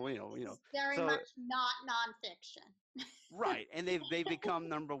talking? Right. I don't know, Right. This is very So much not nonfiction. right, and they've become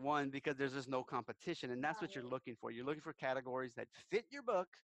number one because there's just no competition, and that's what you're Right. looking for. You're looking for categories that fit your book,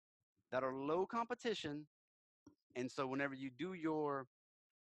 that are low competition, and so whenever you do your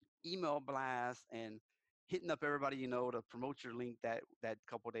email blast and hitting up everybody to promote your link that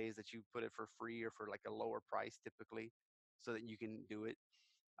couple days that you put it for free or for like a lower price typically, so that you can do it.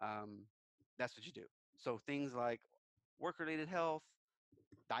 Um, that's what you do. So things like work-related health,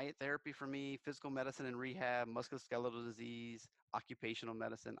 diet therapy for me, physical medicine and rehab, musculoskeletal disease, occupational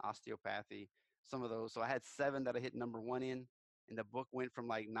medicine, osteopathy, some of those. So I had 7 that I hit number 1 in, and the book went from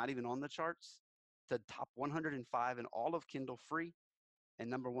like not even on the charts to top 105 in all of Kindle free and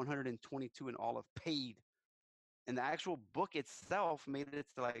number 122 in all of paid. And the actual book itself made it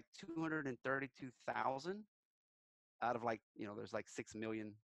to like 232,000 out of like, there's like 6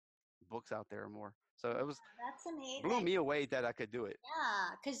 million books out there or more. So it was That's amazing. blew me away that I could do it.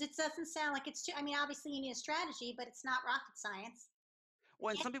 Yeah, because it doesn't sound like it's too, I mean, obviously you need a strategy, but it's not rocket science.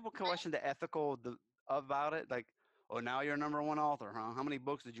 Well, and some people question the ethical about it, like, oh, now you're a number 1 author, huh? How many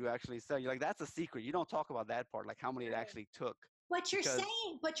books did you actually sell? You're like, that's a secret. You don't talk about that part, like how many it actually took. Because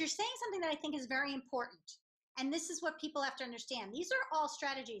But you're saying something that I think is very important. And this is what people have to understand. These are all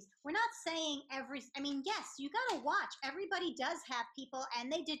strategies. We're not saying I mean, yes, you got to watch. Everybody does have people, and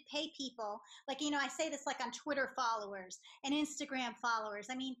they did pay people. Like, I say this like on Twitter followers and Instagram followers.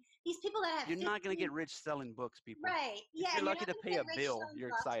 I mean, these people that have you're not going to 15 get rich selling books, people. Right. Yeah. If you're And lucky not to gonna pay get a rich bill, selling you're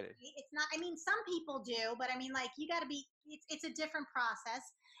books, excited. right? It's not, I mean, some people do, but I mean, like, you got to be, it's a different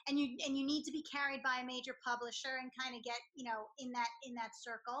process, and you need to be carried by a major publisher and kind of get, in that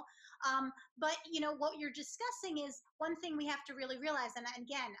circle. But what you're discussing is one thing we have to really realize. And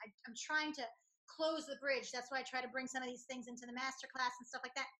again, I'm trying to close the bridge. That's why I try to bring some of these things into the master class and stuff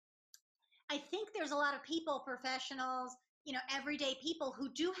like that. I think there's a lot of people, professionals, everyday people who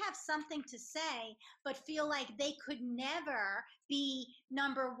do have something to say, but feel like they could never be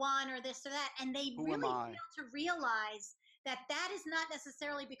number 1 or this or that. And they Who am really I? fail to realize that that is not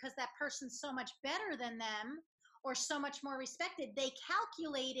necessarily because that person's so much better than them or so much more respected. They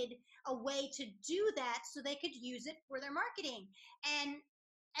calculated a way to do that so they could use it for their marketing. And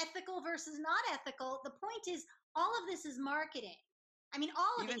ethical versus not ethical, the point is all of this is marketing. I mean,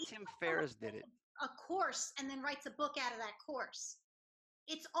 all of it. Even Tim Ferriss did it. A course and then writes a book out of that course.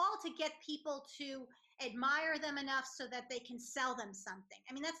 It's all to get people to admire them enough so that they can sell them something.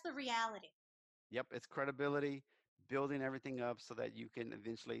 I mean, that's the reality. Yep, it's credibility, building everything up so that you can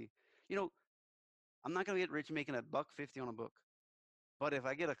eventually, I'm not going to get rich making $1.50 on a book. But if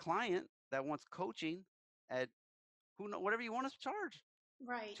I get a client that wants coaching at whatever you want to charge,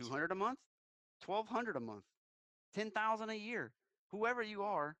 Right. $200 a month, $1,200 a month, $10,000 a year, whoever you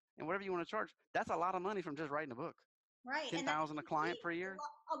are and whatever you want to charge, that's a lot of money from just writing a book. Right. $10,000 a client per year.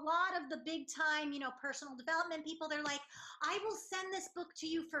 A lot of the big time, personal development people, they're like, I will send this book to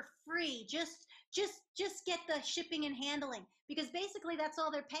you for free. Just get the shipping and handling, because basically that's all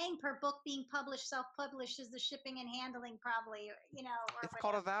they're paying per book being published, self-published, is the shipping and handling, probably, or it's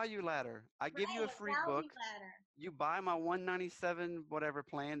called a value ladder. I give you a free book. Ladder. You buy my $197 whatever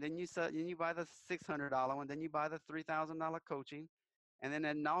plan, then you buy the $600 one, then you buy the $3,000 coaching, and then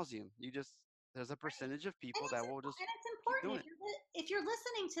ad nauseum, there's a percentage of people that will just and it's keep doing important it. if you're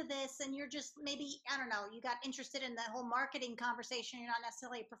listening to this and you're just maybe, I don't know, you got interested in the whole marketing conversation, you're not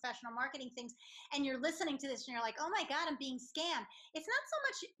necessarily a professional marketing things, and you're listening to this and you're like, oh my God, I'm being scammed. It's not so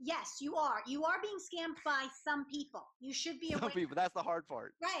much, yes, you are being scammed by some people. You should be aware. Some people, that's the hard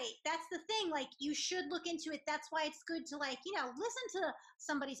part. Right. That's the thing. Like, you should look into it. That's why it's good to, like, listen to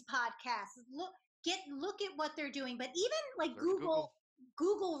somebody's podcast. Look at what they're doing. But even like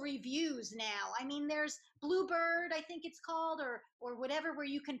Google reviews now. I mean, there's Bluebird, I think it's called, or whatever, where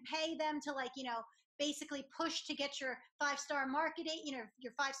you can pay them to, like, basically push to get your 5-star marketing,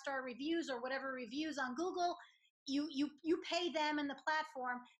 your 5-star reviews or whatever reviews on Google. You pay them in the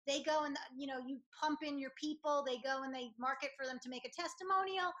platform. They go and you pump in your people. They go and they market for them to make a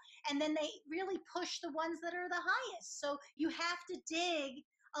testimonial, and then they really push the ones that are the highest. So you have to dig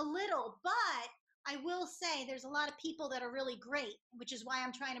a little, but I will say there's a lot of people that are really great, which is why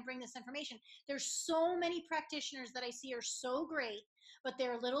I'm trying to bring this information. There's so many practitioners that I see are so great, but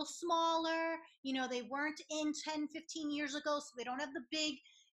they're a little smaller. They weren't in 10, 15 years ago, so they don't have the big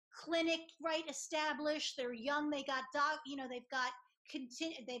clinic right established. They're young. They got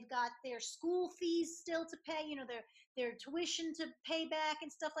they've got their school fees still to pay, their tuition to pay back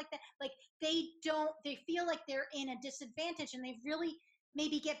and stuff like that. Like, they feel like they're in a disadvantage, and they really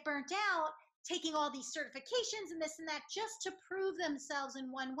maybe get burnt out taking all these certifications and this and that just to prove themselves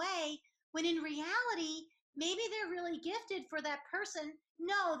in one way, when in reality, maybe they're really gifted for that person.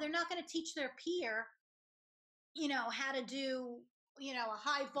 No, they're not going to teach their peer, how to do, a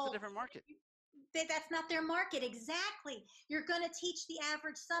high volt. It's a different market. That's not their market. Exactly. You're going to teach the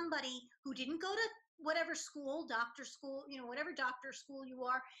average somebody who didn't go to whatever school, doctor school, whatever doctor school you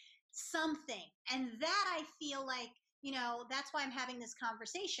are, something. And that, I feel like, that's why I'm having this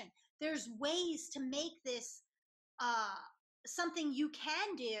conversation. There's ways to make this something you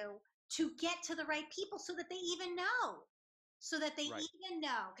can do to get to the right people so that they even know. So that they Right. even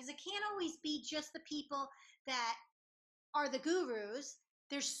know. Because it can't always be just the people that are the gurus.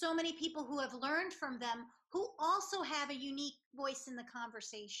 There's so many people who have learned from them who also have a unique voice in the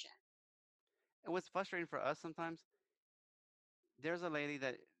conversation. And what's frustrating for us sometimes, there's a lady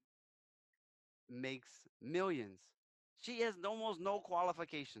that makes millions. She has almost no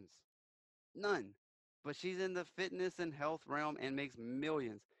qualifications, none. But she's in the fitness and health realm and makes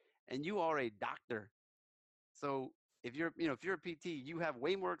millions. And you are a doctor. So if you're a PT, you have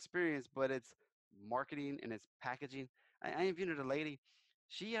way more experience, but it's marketing and it's packaging. I interviewed a lady.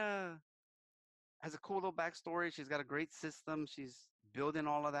 She has a cool little backstory. She's got a great system. She's building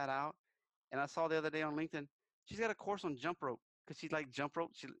all of that out. And I saw the other day on LinkedIn, she's got a course on jump rope because she like jump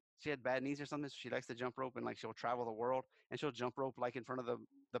rope. She had bad knees or something, so she likes to jump rope and like she'll travel the world and she'll jump rope like in front of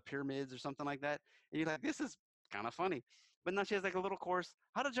the pyramids or something like that. And you're like, this is kind of funny. But now she has like a little course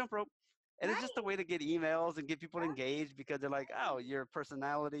how to jump rope. And it's just a Right. way to get emails and get people Right. engaged because they're like, oh, your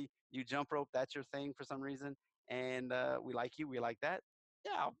personality, you jump rope, that's your thing for some reason. And we like you, we like that.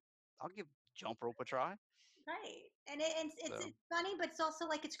 Yeah, I'll give jump rope a try. Right. And So it's funny, but it's also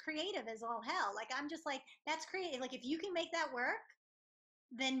like it's creative as all hell. Like I'm just like, that's creative. Like if you can make that work,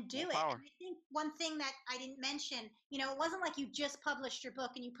 then more do it. And power. I think one thing that I didn't mention, it wasn't like you just published your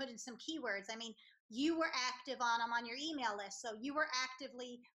book and you put in some keywords. I mean, you were active on them on your email list. So you were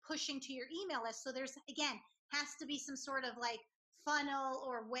actively pushing to your email list. So there's again has to be some sort of like funnel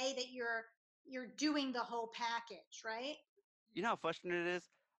or way that you're doing the whole package, right? You know how frustrating it is?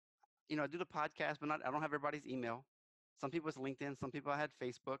 I do the podcast, but I don't have everybody's email. Some people it's LinkedIn, some people I had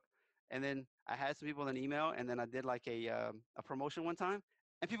Facebook, and then I had some people in email, and then I did like a promotion one time,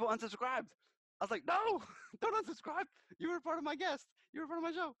 and people unsubscribed. I was like, no, don't unsubscribe. You were part of my guest. You were part of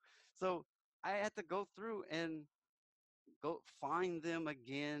my show. So I had to go through and go find them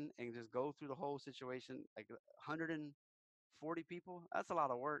again and just go through the whole situation. Like 140 people. That's a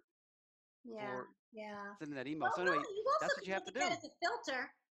lot of work Yeah, for yeah. sending that email. Well, So anyway, no, you that's also what you could have look to at that do. as a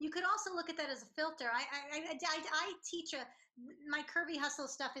filter. You could also look at that as a filter. I teach my Curvy Hustle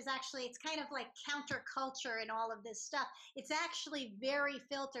stuff is actually, it's kind of like counterculture and all of this stuff. It's actually very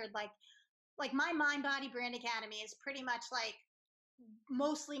filtered. Like my Mind Body Brand Academy is pretty much like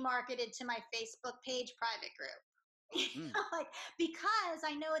mostly marketed to my Facebook page private group. Mm. Like because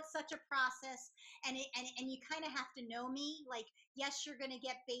I know it's such a process and you kind of have to know me. Like, yes, you're gonna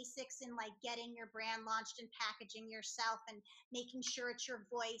get basics in like getting your brand launched and packaging yourself and making sure it's your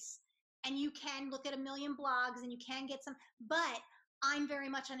voice. And you can look at a million blogs and you can get some, but I'm very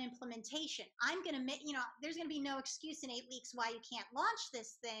much on implementation. I'm gonna make, there's gonna be no excuse in 8 weeks why you can't launch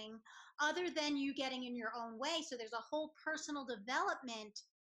this thing other than you getting in your own way. So there's a whole personal development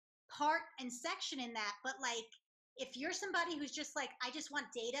part and section in that. But like, if you're somebody who's just like, I just want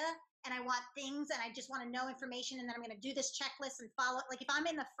data and I want things and I just want to know information and then I'm going to do this checklist and follow it. Like, if I'm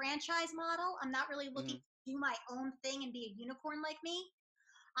in the franchise model, I'm not really looking Hmm. to do my own thing and be a unicorn like me.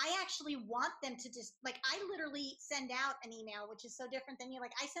 I actually want them to just like, I literally send out an email, which is so different than you.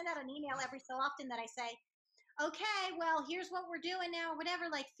 Like, I send out an email every so often that I say, okay, well, here's what we're doing now, whatever.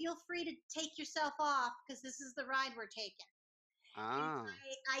 Like, feel free to take yourself off because this is the ride we're taking. And Ah,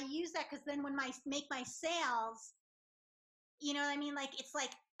 I use that because then when I make my sales, you know what I mean? Like it's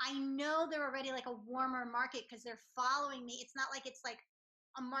like I know they're already like a warmer market because they're following me. It's not like it's like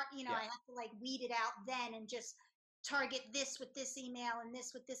a I yeah. have to like weed it out then and just target this with this email and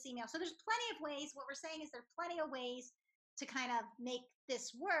this with this email. So there's plenty of ways. What we're saying is there are plenty of ways to kind of make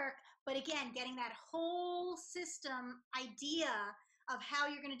this work. But again, getting that whole system idea of how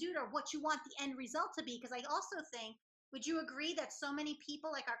you're going to do it or what you want the end result to be. Because I also think, would you agree that so many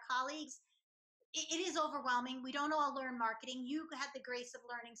people, like our colleagues, it is overwhelming. We don't all learn marketing. You had the grace of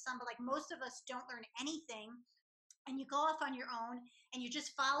learning some, but like most of us don't learn anything. And you go off on your own and you're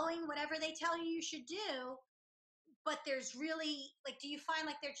just following whatever they tell you you should do. But there's really like, do you find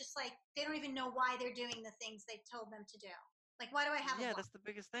like they're just like, they don't even know why they're doing the things they've told them to do? Like, why do I have a Yeah, blog? that's the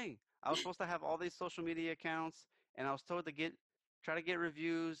biggest thing. I was supposed to have all these social media accounts and I was told to try to get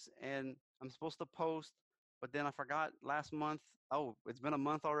reviews and I'm supposed to post, but then I forgot last month. Oh, it's been a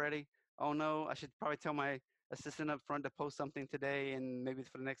month already. Oh no, I should probably tell my assistant up front to post something today and maybe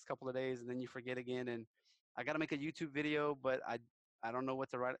for the next couple of days and then you forget again and I got to make a YouTube video, but I don't know what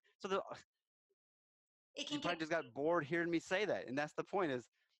to write. So It you can get probably just got bored hearing me say that, and that's the point. Is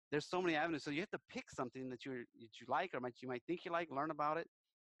there's so many avenues, so you have to pick something that you like or you might think you like, learn about it,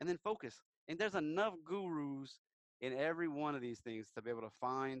 and then focus. And there's enough gurus in every one of these things to be able to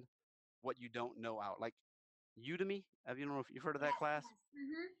find what you don't know out. Like Udemy, have you know if you've heard of that yes, class? yes.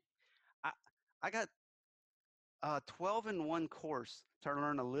 Hmm. I I got a 12-in-1 course to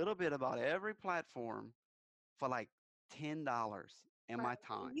learn a little bit about every platform for like $10 and Right. my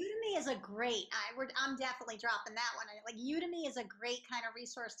time. Udemy is a great. I'm definitely dropping that one. Like Udemy is a great kind of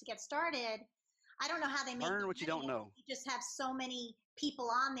resource to get started. I don't know how they make Learn their what you money. don't know. You just have so many people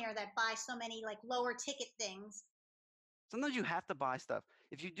on there that buy so many like lower ticket things. Sometimes you have to buy stuff.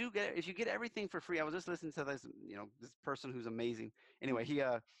 If you get everything for free, I was just listening to this, this person who's amazing. Anyway, he's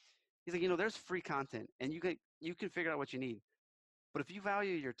like, there's free content and you can figure out what you need. But if you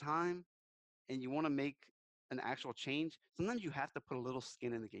value your time and you want to make an actual change, sometimes you have to put a little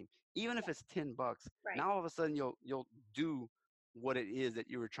skin in the game, even if it's $10. Right. Now all of a sudden you'll do what it is that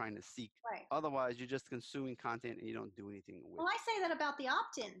you were trying to seek. Right. Otherwise, you're just consuming content and you don't do anything with Well, it. I say that about the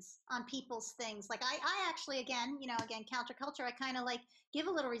opt-ins on people's things. Like I actually, again, counterculture, I kind of like give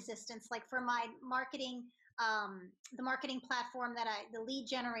a little resistance. Like for my marketing, the marketing platform the lead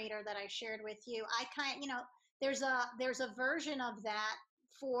generator that I shared with you, I there's a version of that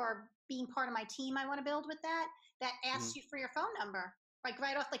for being part of my team I want to build with that Hmm. asks you for your phone number. Like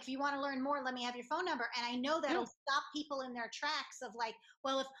right off, like if you want to learn more, let me have your phone number. And I know Yeah, that'll stop people in their tracks of like,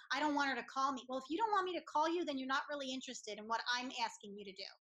 well, if I don't want her to call me. Well, if you don't want me to call you, then you're not really interested in what I'm asking you to do.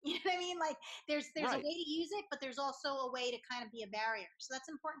 You know what I mean? Like there's a right. way to use it, but there's also a way to kind of be a barrier. So that's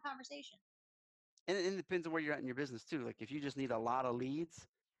important conversation. And it depends on where you're at in your business too. Like if you just need a lot of leads,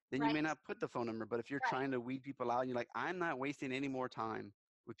 then you Right, may not put the phone number. But if you're right, trying to weed people out, you're like, I'm not wasting any more time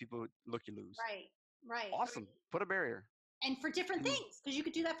with people who look you lose. right, right. Awesome. Put a barrier. And for different And things, because you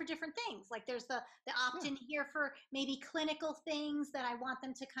could do that for different things. Like there's the yeah, opt-in here for maybe clinical things that I want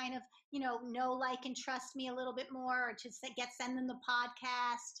them to kind of know, like, and trust me a little bit more, or to send them the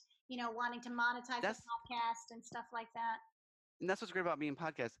podcast, wanting to monetize the that's podcast and stuff like that. and that's what's great about being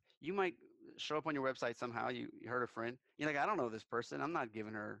podcast. You might show up on your website somehow. You heard a friend. You're like, I don't know this person. I'm not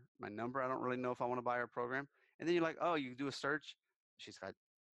giving her my number. I don't really know if I want to buy her program. And then you're like, oh, you do a search. She's got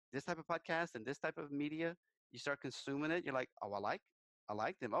this type of podcast and this type of media. You start consuming it. You're like, oh, I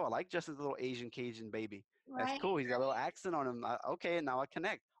like them. Oh, I like Justin's little Asian Cajun baby. That's Right, cool. He's got a little right. accent on him. Okay, now I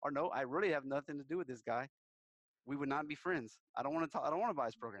connect. Or no, I really have nothing to do with this guy. We would not be friends. I don't want to talk. I don't want to buy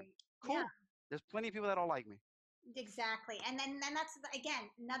his program. Right. Yeah. Cool. There's plenty of people that don't like me. Exactly. And that's again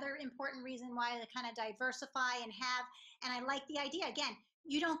another important reason why to kind of diversify and have, and I like the idea again,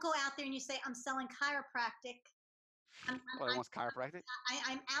 you don't go out there and you say, I'm selling chiropractic. I'm, Well, it I'm, wants chiropractic.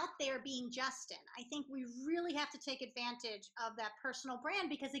 I'm out there being Justin. I think we really have to take advantage of that personal brand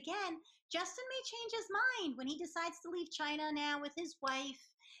because, again, Justin may change his mind when he decides to leave China now with his wife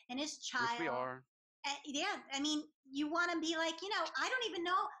and his Which we child. are. Yeah, I mean, you want to be like, I don't even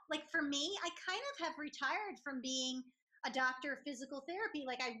know. Like for me, I kind of have retired from being a doctor of physical therapy.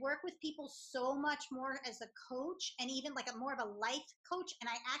 Like I work with people so much more as a coach and even like a more of a life coach. And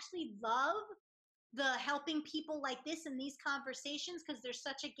I actually love the helping people like this in these conversations because there's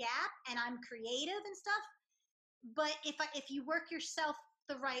such a gap and I'm creative and stuff. But if you work yourself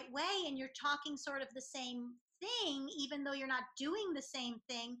the right way and you're talking sort of the same thing, even though you're not doing the same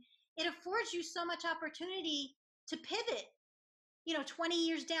thing, it affords you so much opportunity to pivot, 20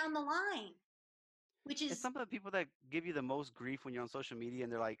 years down the line, which It's is some of the people that give you the most grief when you're on social media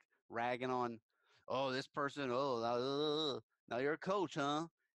and they're like ragging on, oh, this person, oh, now you're a coach, huh?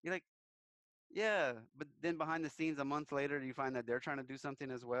 You're like, yeah, but then behind the scenes, a month later, you find that they're trying to do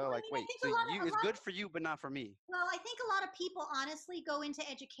something as well. well, I Like, mean, I wait, think so a lot you, of a it's lot good for you, but not for me. well, I think a lot of people honestly go into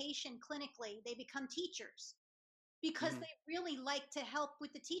education clinically. They become teachers because Hmm. they really like to help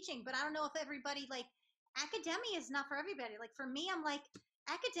with the teaching. But I don't know if everybody like academia is not for everybody. Like for me, I'm like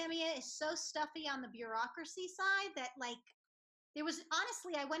academia is so stuffy on the bureaucracy side that like there was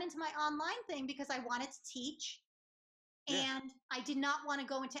honestly I went into my online thing because I wanted to teach Yeah, and I did not want to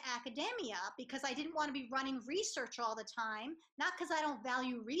go into academia because I didn't want to be running research all the time. Not because I don't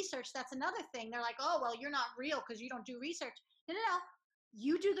value research. That's another thing. They're like, oh, well, you're not real because you don't do research. No, no, no.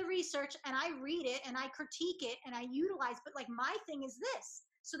 You do the research and I read it and I critique it and I utilize. But like my thing is this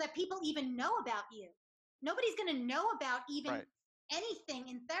so that people even know about you. Nobody's going to know about even right. anything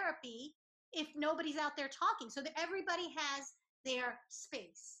in therapy if nobody's out there talking. So that everybody has their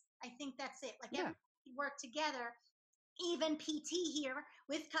space. I think that's it. Like Yeah. everybody work together, even PT here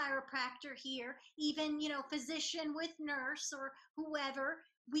with chiropractor here, even, physician with nurse or whoever,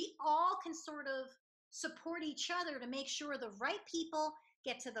 we all can sort of support each other to make sure the right people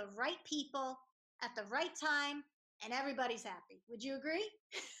get to the right people at the right time and everybody's happy. Would you agree?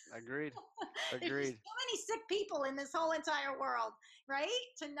 Agreed. There's just Agreed. so many sick people in this whole entire world, right?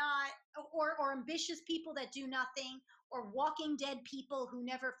 To not, or ambitious people that do nothing, or walking dead people who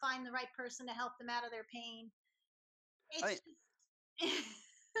never find the right person to help them out of their pain. I It's mean,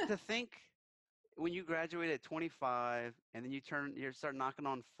 just to think when you graduate at 25 and then you start knocking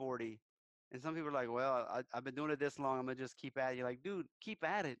on 40, and some people are like, well, I've been doing it this long, I'm gonna just keep at it. You're like, dude, keep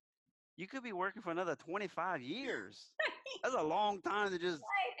at it. You could be working for another 25 years. That's a long time to just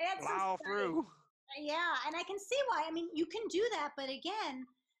Right. It's plow right. through. Yeah, and I can see why. I mean, you can do that, but again,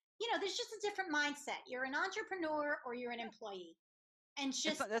 there's just a different mindset. You're an entrepreneur or you're an employee. And it's It's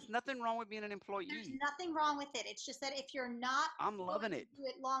just not, there's nothing wrong with being an there's employee. nothing wrong with it. It's just that if you're not I'm going loving to it. do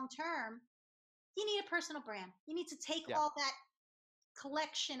it long term, you need a personal brand. You need to take Yeah. all that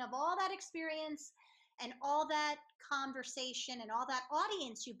collection of all that experience and all that conversation and all that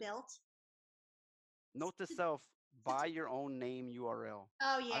audience you built. Note to self, buy your own name URL.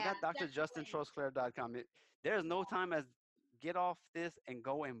 Oh I yeah, got definitely. drjustintrostclair.com. There's no time as get off this and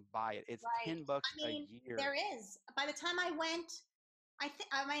go and buy it. It's Right. $10 I a mean, year. there is. By the time I went, I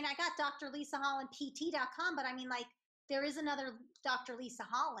got Dr. Lisa Holland PT.com, but I mean, like, there is another Dr. Lisa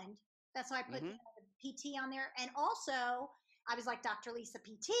Holland. That's why I put Hmm. the PT on there. And also, I was like Dr. Lisa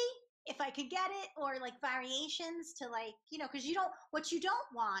PT if I could get it, or like variations to, like, because what you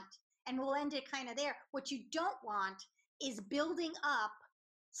don't want, and we'll end it kind of there. What you don't want is building up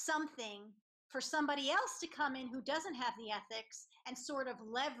something for somebody else to come in who doesn't have the ethics and sort of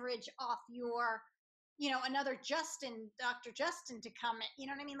leverage off your, another Justin, Dr. Justin, to come in. You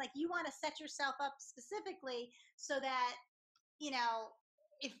know what I mean? Like, you want to set yourself up specifically so that, you know,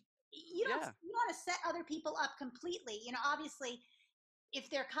 if Yeah. you want to set other people up completely. Obviously, if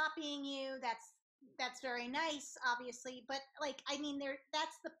they're copying you, that's very nice, obviously, but, like, I mean,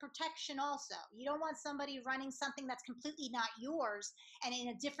 that's the protection also. You don't want somebody running something that's completely not yours and in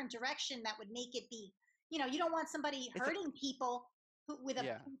a different direction that would make it be, you don't want somebody It's a, hurting people with a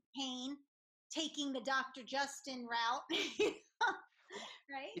yeah. pain taking the Dr. Justin route. Well,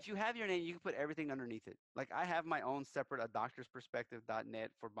 Right. if you have your name, you can put everything underneath it. Like I have my own separate a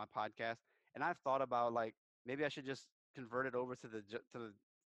doctorsperspective.net for my podcast, and I've thought about like maybe I should just convert it over to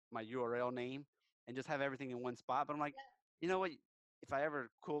my URL name and just have everything in one spot. But I'm like, you know what? If I ever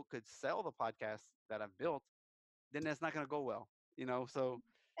could sell the podcast that I've built, then that's not going to go well. So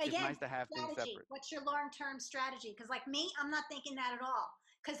it's Again, nice to have things strategy. separate. What's your long-term strategy? Because, like me, I'm not thinking that at all,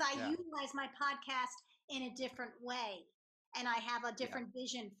 because I Yeah, utilize my podcast in a different way and I have a yeah. different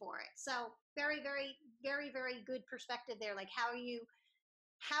vision for it. So very, very, very, very good perspective there. Like, how are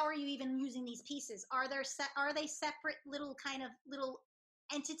you even using these pieces? Are they separate little kind of little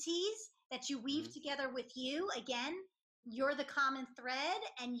entities that you weave Hmm. together with you? Again, you're the common thread,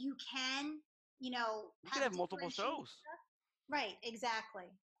 and you can, We could have have multiple differentiating. shows. Right, exactly.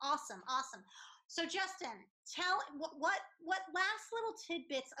 Awesome, awesome. So, Justin, tell what last little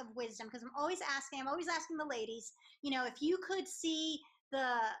tidbits of wisdom, because I'm always asking the ladies, if you could see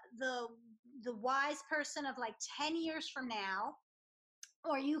the the the wise person of like 10 years from now,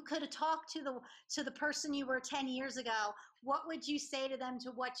 or you could have talked to the person you were 10 years ago, what would you say to them,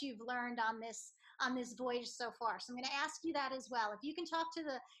 to what you've learned on this voyage so far? So I'm going to ask you that as well. If you can talk to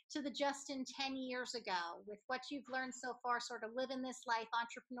the Justin 10 years ago with what you've learned so far, sort of living this life,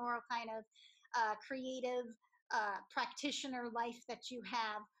 entrepreneurial kind of creative practitioner life that you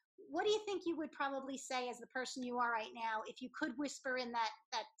have, what do you think you would probably say as the person you are right now if you could whisper in that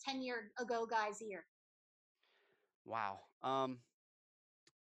 10-year ago guy's ear? Wow.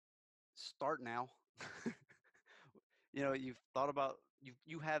 Start now. You've thought about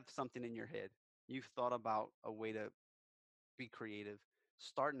you have something in your head. You've thought about a way to be creative.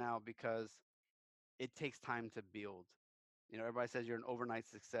 Start now because it takes time to build. Everybody says you're an overnight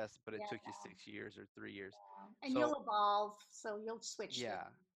success, but it Yeah. took you 6 years or 3 years. And So you'll evolve, so you'll switch things. yeah,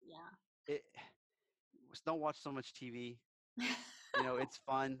 Yeah. it don't watch so much TV. It's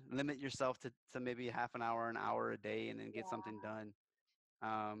fun. Limit yourself to maybe half an hour a day, and then get something done.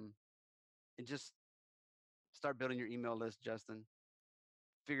 Um, and just start building your email list, Justin.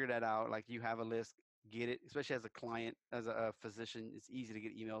 Figure that out. Like you have a list, get it, especially as a client, as a physician, it's easy to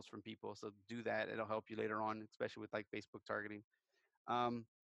get emails from people. So do that. It'll help you later on, especially with like Facebook targeting. Um,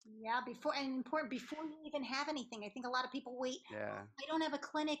 Yeah, before you even have anything. I think a lot of people wait. yeah, "Oh, I don't have a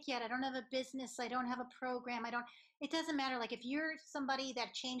clinic yet. I don't have a business. I don't have a program. It doesn't matter. Like, if you're somebody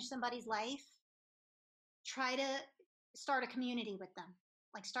that changed somebody's life, try to start a community with them.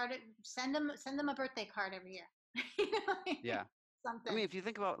 Like, send them a birthday card every year. You know, yeah. I something. mean, if you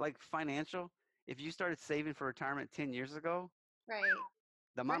think about like financial, if you started saving for retirement 10 years ago, Right.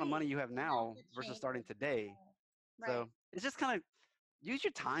 the amount of Right. money you have The amount now that versus starting changes. today. Right. So it's just kind of use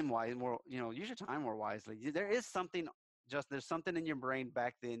your time use your time more wisely. There is something, just there's something in your brain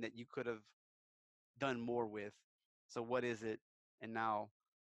back then that you could have done more with. So what is it? And now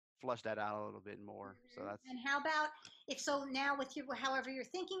flush that out a little bit more. So that's And how about if so now with your, however you're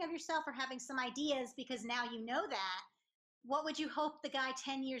thinking of yourself or having some ideas, because now you know that, what would you hope the guy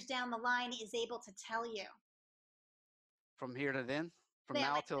 10 years down the line is able to tell you? From here to then, from Yeah,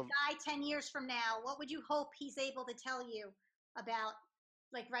 now like the till guy 10 years from now, what would you hope he's able to tell you about,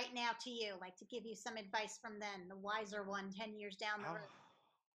 like right now to you, like to give you some advice from then, the wiser one 10 years down the oh, road?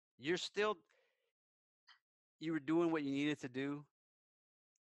 you're still you were doing what you needed to do.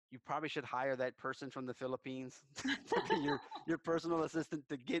 You probably should hire that person from the Philippines to be your personal assistant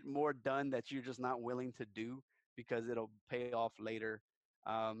to get more done that you're just not willing to do because it'll pay off later.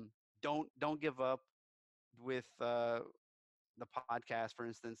 Um, don't give up with the podcast, for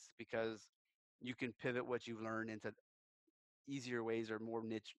instance, because you can pivot what you've learned into easier ways or more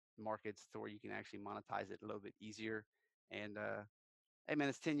niche markets to where you can actually monetize it a little bit easier. And hey, man,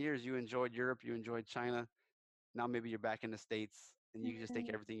 it's 10 years. You enjoyed Europe, you enjoyed China. Now maybe you're back in the States and you can just take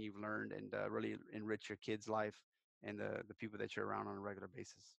Mhm. everything you've learned and really enrich your kids' life and the people that you're around on a regular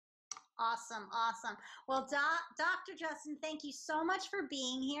basis. Awesome, awesome. Well, Dr. Justin, thank you so much for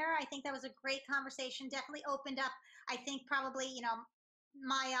being here. I think that was a great conversation. Definitely opened up, I think, probably,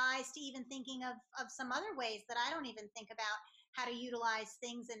 my eyes to even thinking of some other ways that I don't even think about how to utilize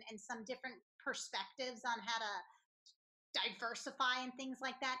things and some different perspectives on how to diversify and things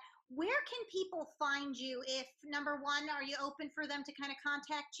like that. Where can people find you if, number one, are you open for them to kind of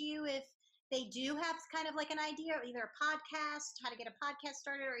contact you if they do have kind of like an idea, or either a podcast, how to get a podcast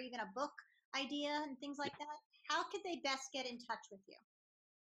started, or even a book idea and things like that? How could they best get in touch with you?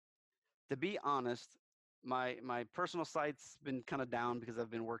 To be honest, my personal site's been kind of down because I've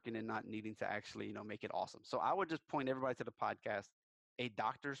been working and not needing to actually make it awesome. So I would just point everybody to the podcast, a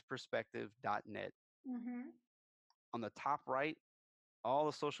doctorsperspective.net. Mm-hmm. On the top right, all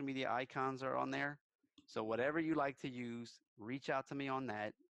the social media icons are on there. So whatever you like to use, reach out to me on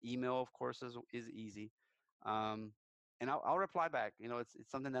that. Email, of course, is easy. Um, and I'll reply back.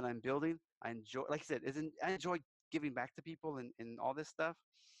 It's something that I'm building. I enjoy, like I said, I enjoy giving back to people and all this stuff.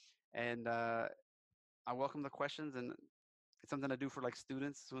 And I welcome the questions, and it's something I do for like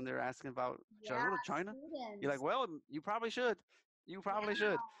students when they're asking about, should I Yeah, go to China? You're like, students. well, you probably should. You probably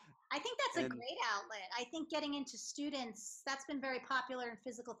Yeah. should. I think that's a And great outlet. I think getting into students, that's been very popular in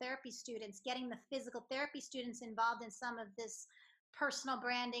physical therapy students, getting the physical therapy students involved in some of this personal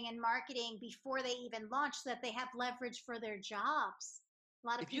branding and marketing before they even launch so that they have leverage for their jobs. A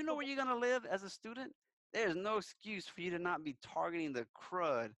lot of if you know people, where you're going to live as a student, there's no excuse for you to not be targeting the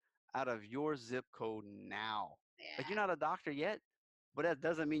crud out of your zip code now. Like, you're yeah, not a doctor yet, but that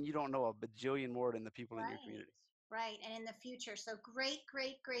doesn't mean you don't know a bajillion more than the people in your right. community. Right. And in the future. So great,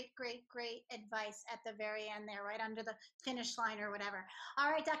 great, great, great, great advice at the very end there, right under the finish line or whatever. All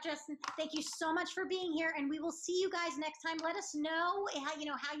right, Dr. Justin, thank you so much for being here. And we will see you guys next time. Let us know how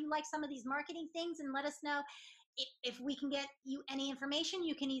you like some of these marketing things, and let us know if we can get you any information.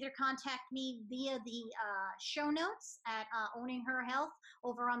 You can either contact me via the show notes at Owning Her Health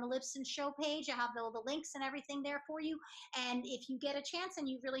over on the Libsyn Show page. I have all the links and everything there for you. And if you get a chance and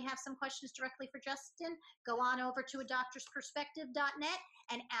you really have some questions directly for Justin, go on over to a doctorsperspective.net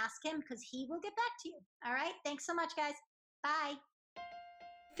and ask him, because he will get back to you. All right. Thanks so much, guys. Bye.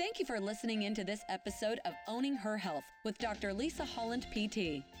 Thank you for listening into this episode of Owning Her Health with Dr. Lisa Holland,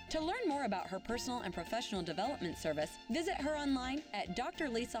 PT. To learn more about her personal and professional development service, visit her online at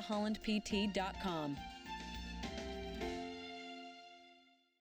drlisahollandpt.com.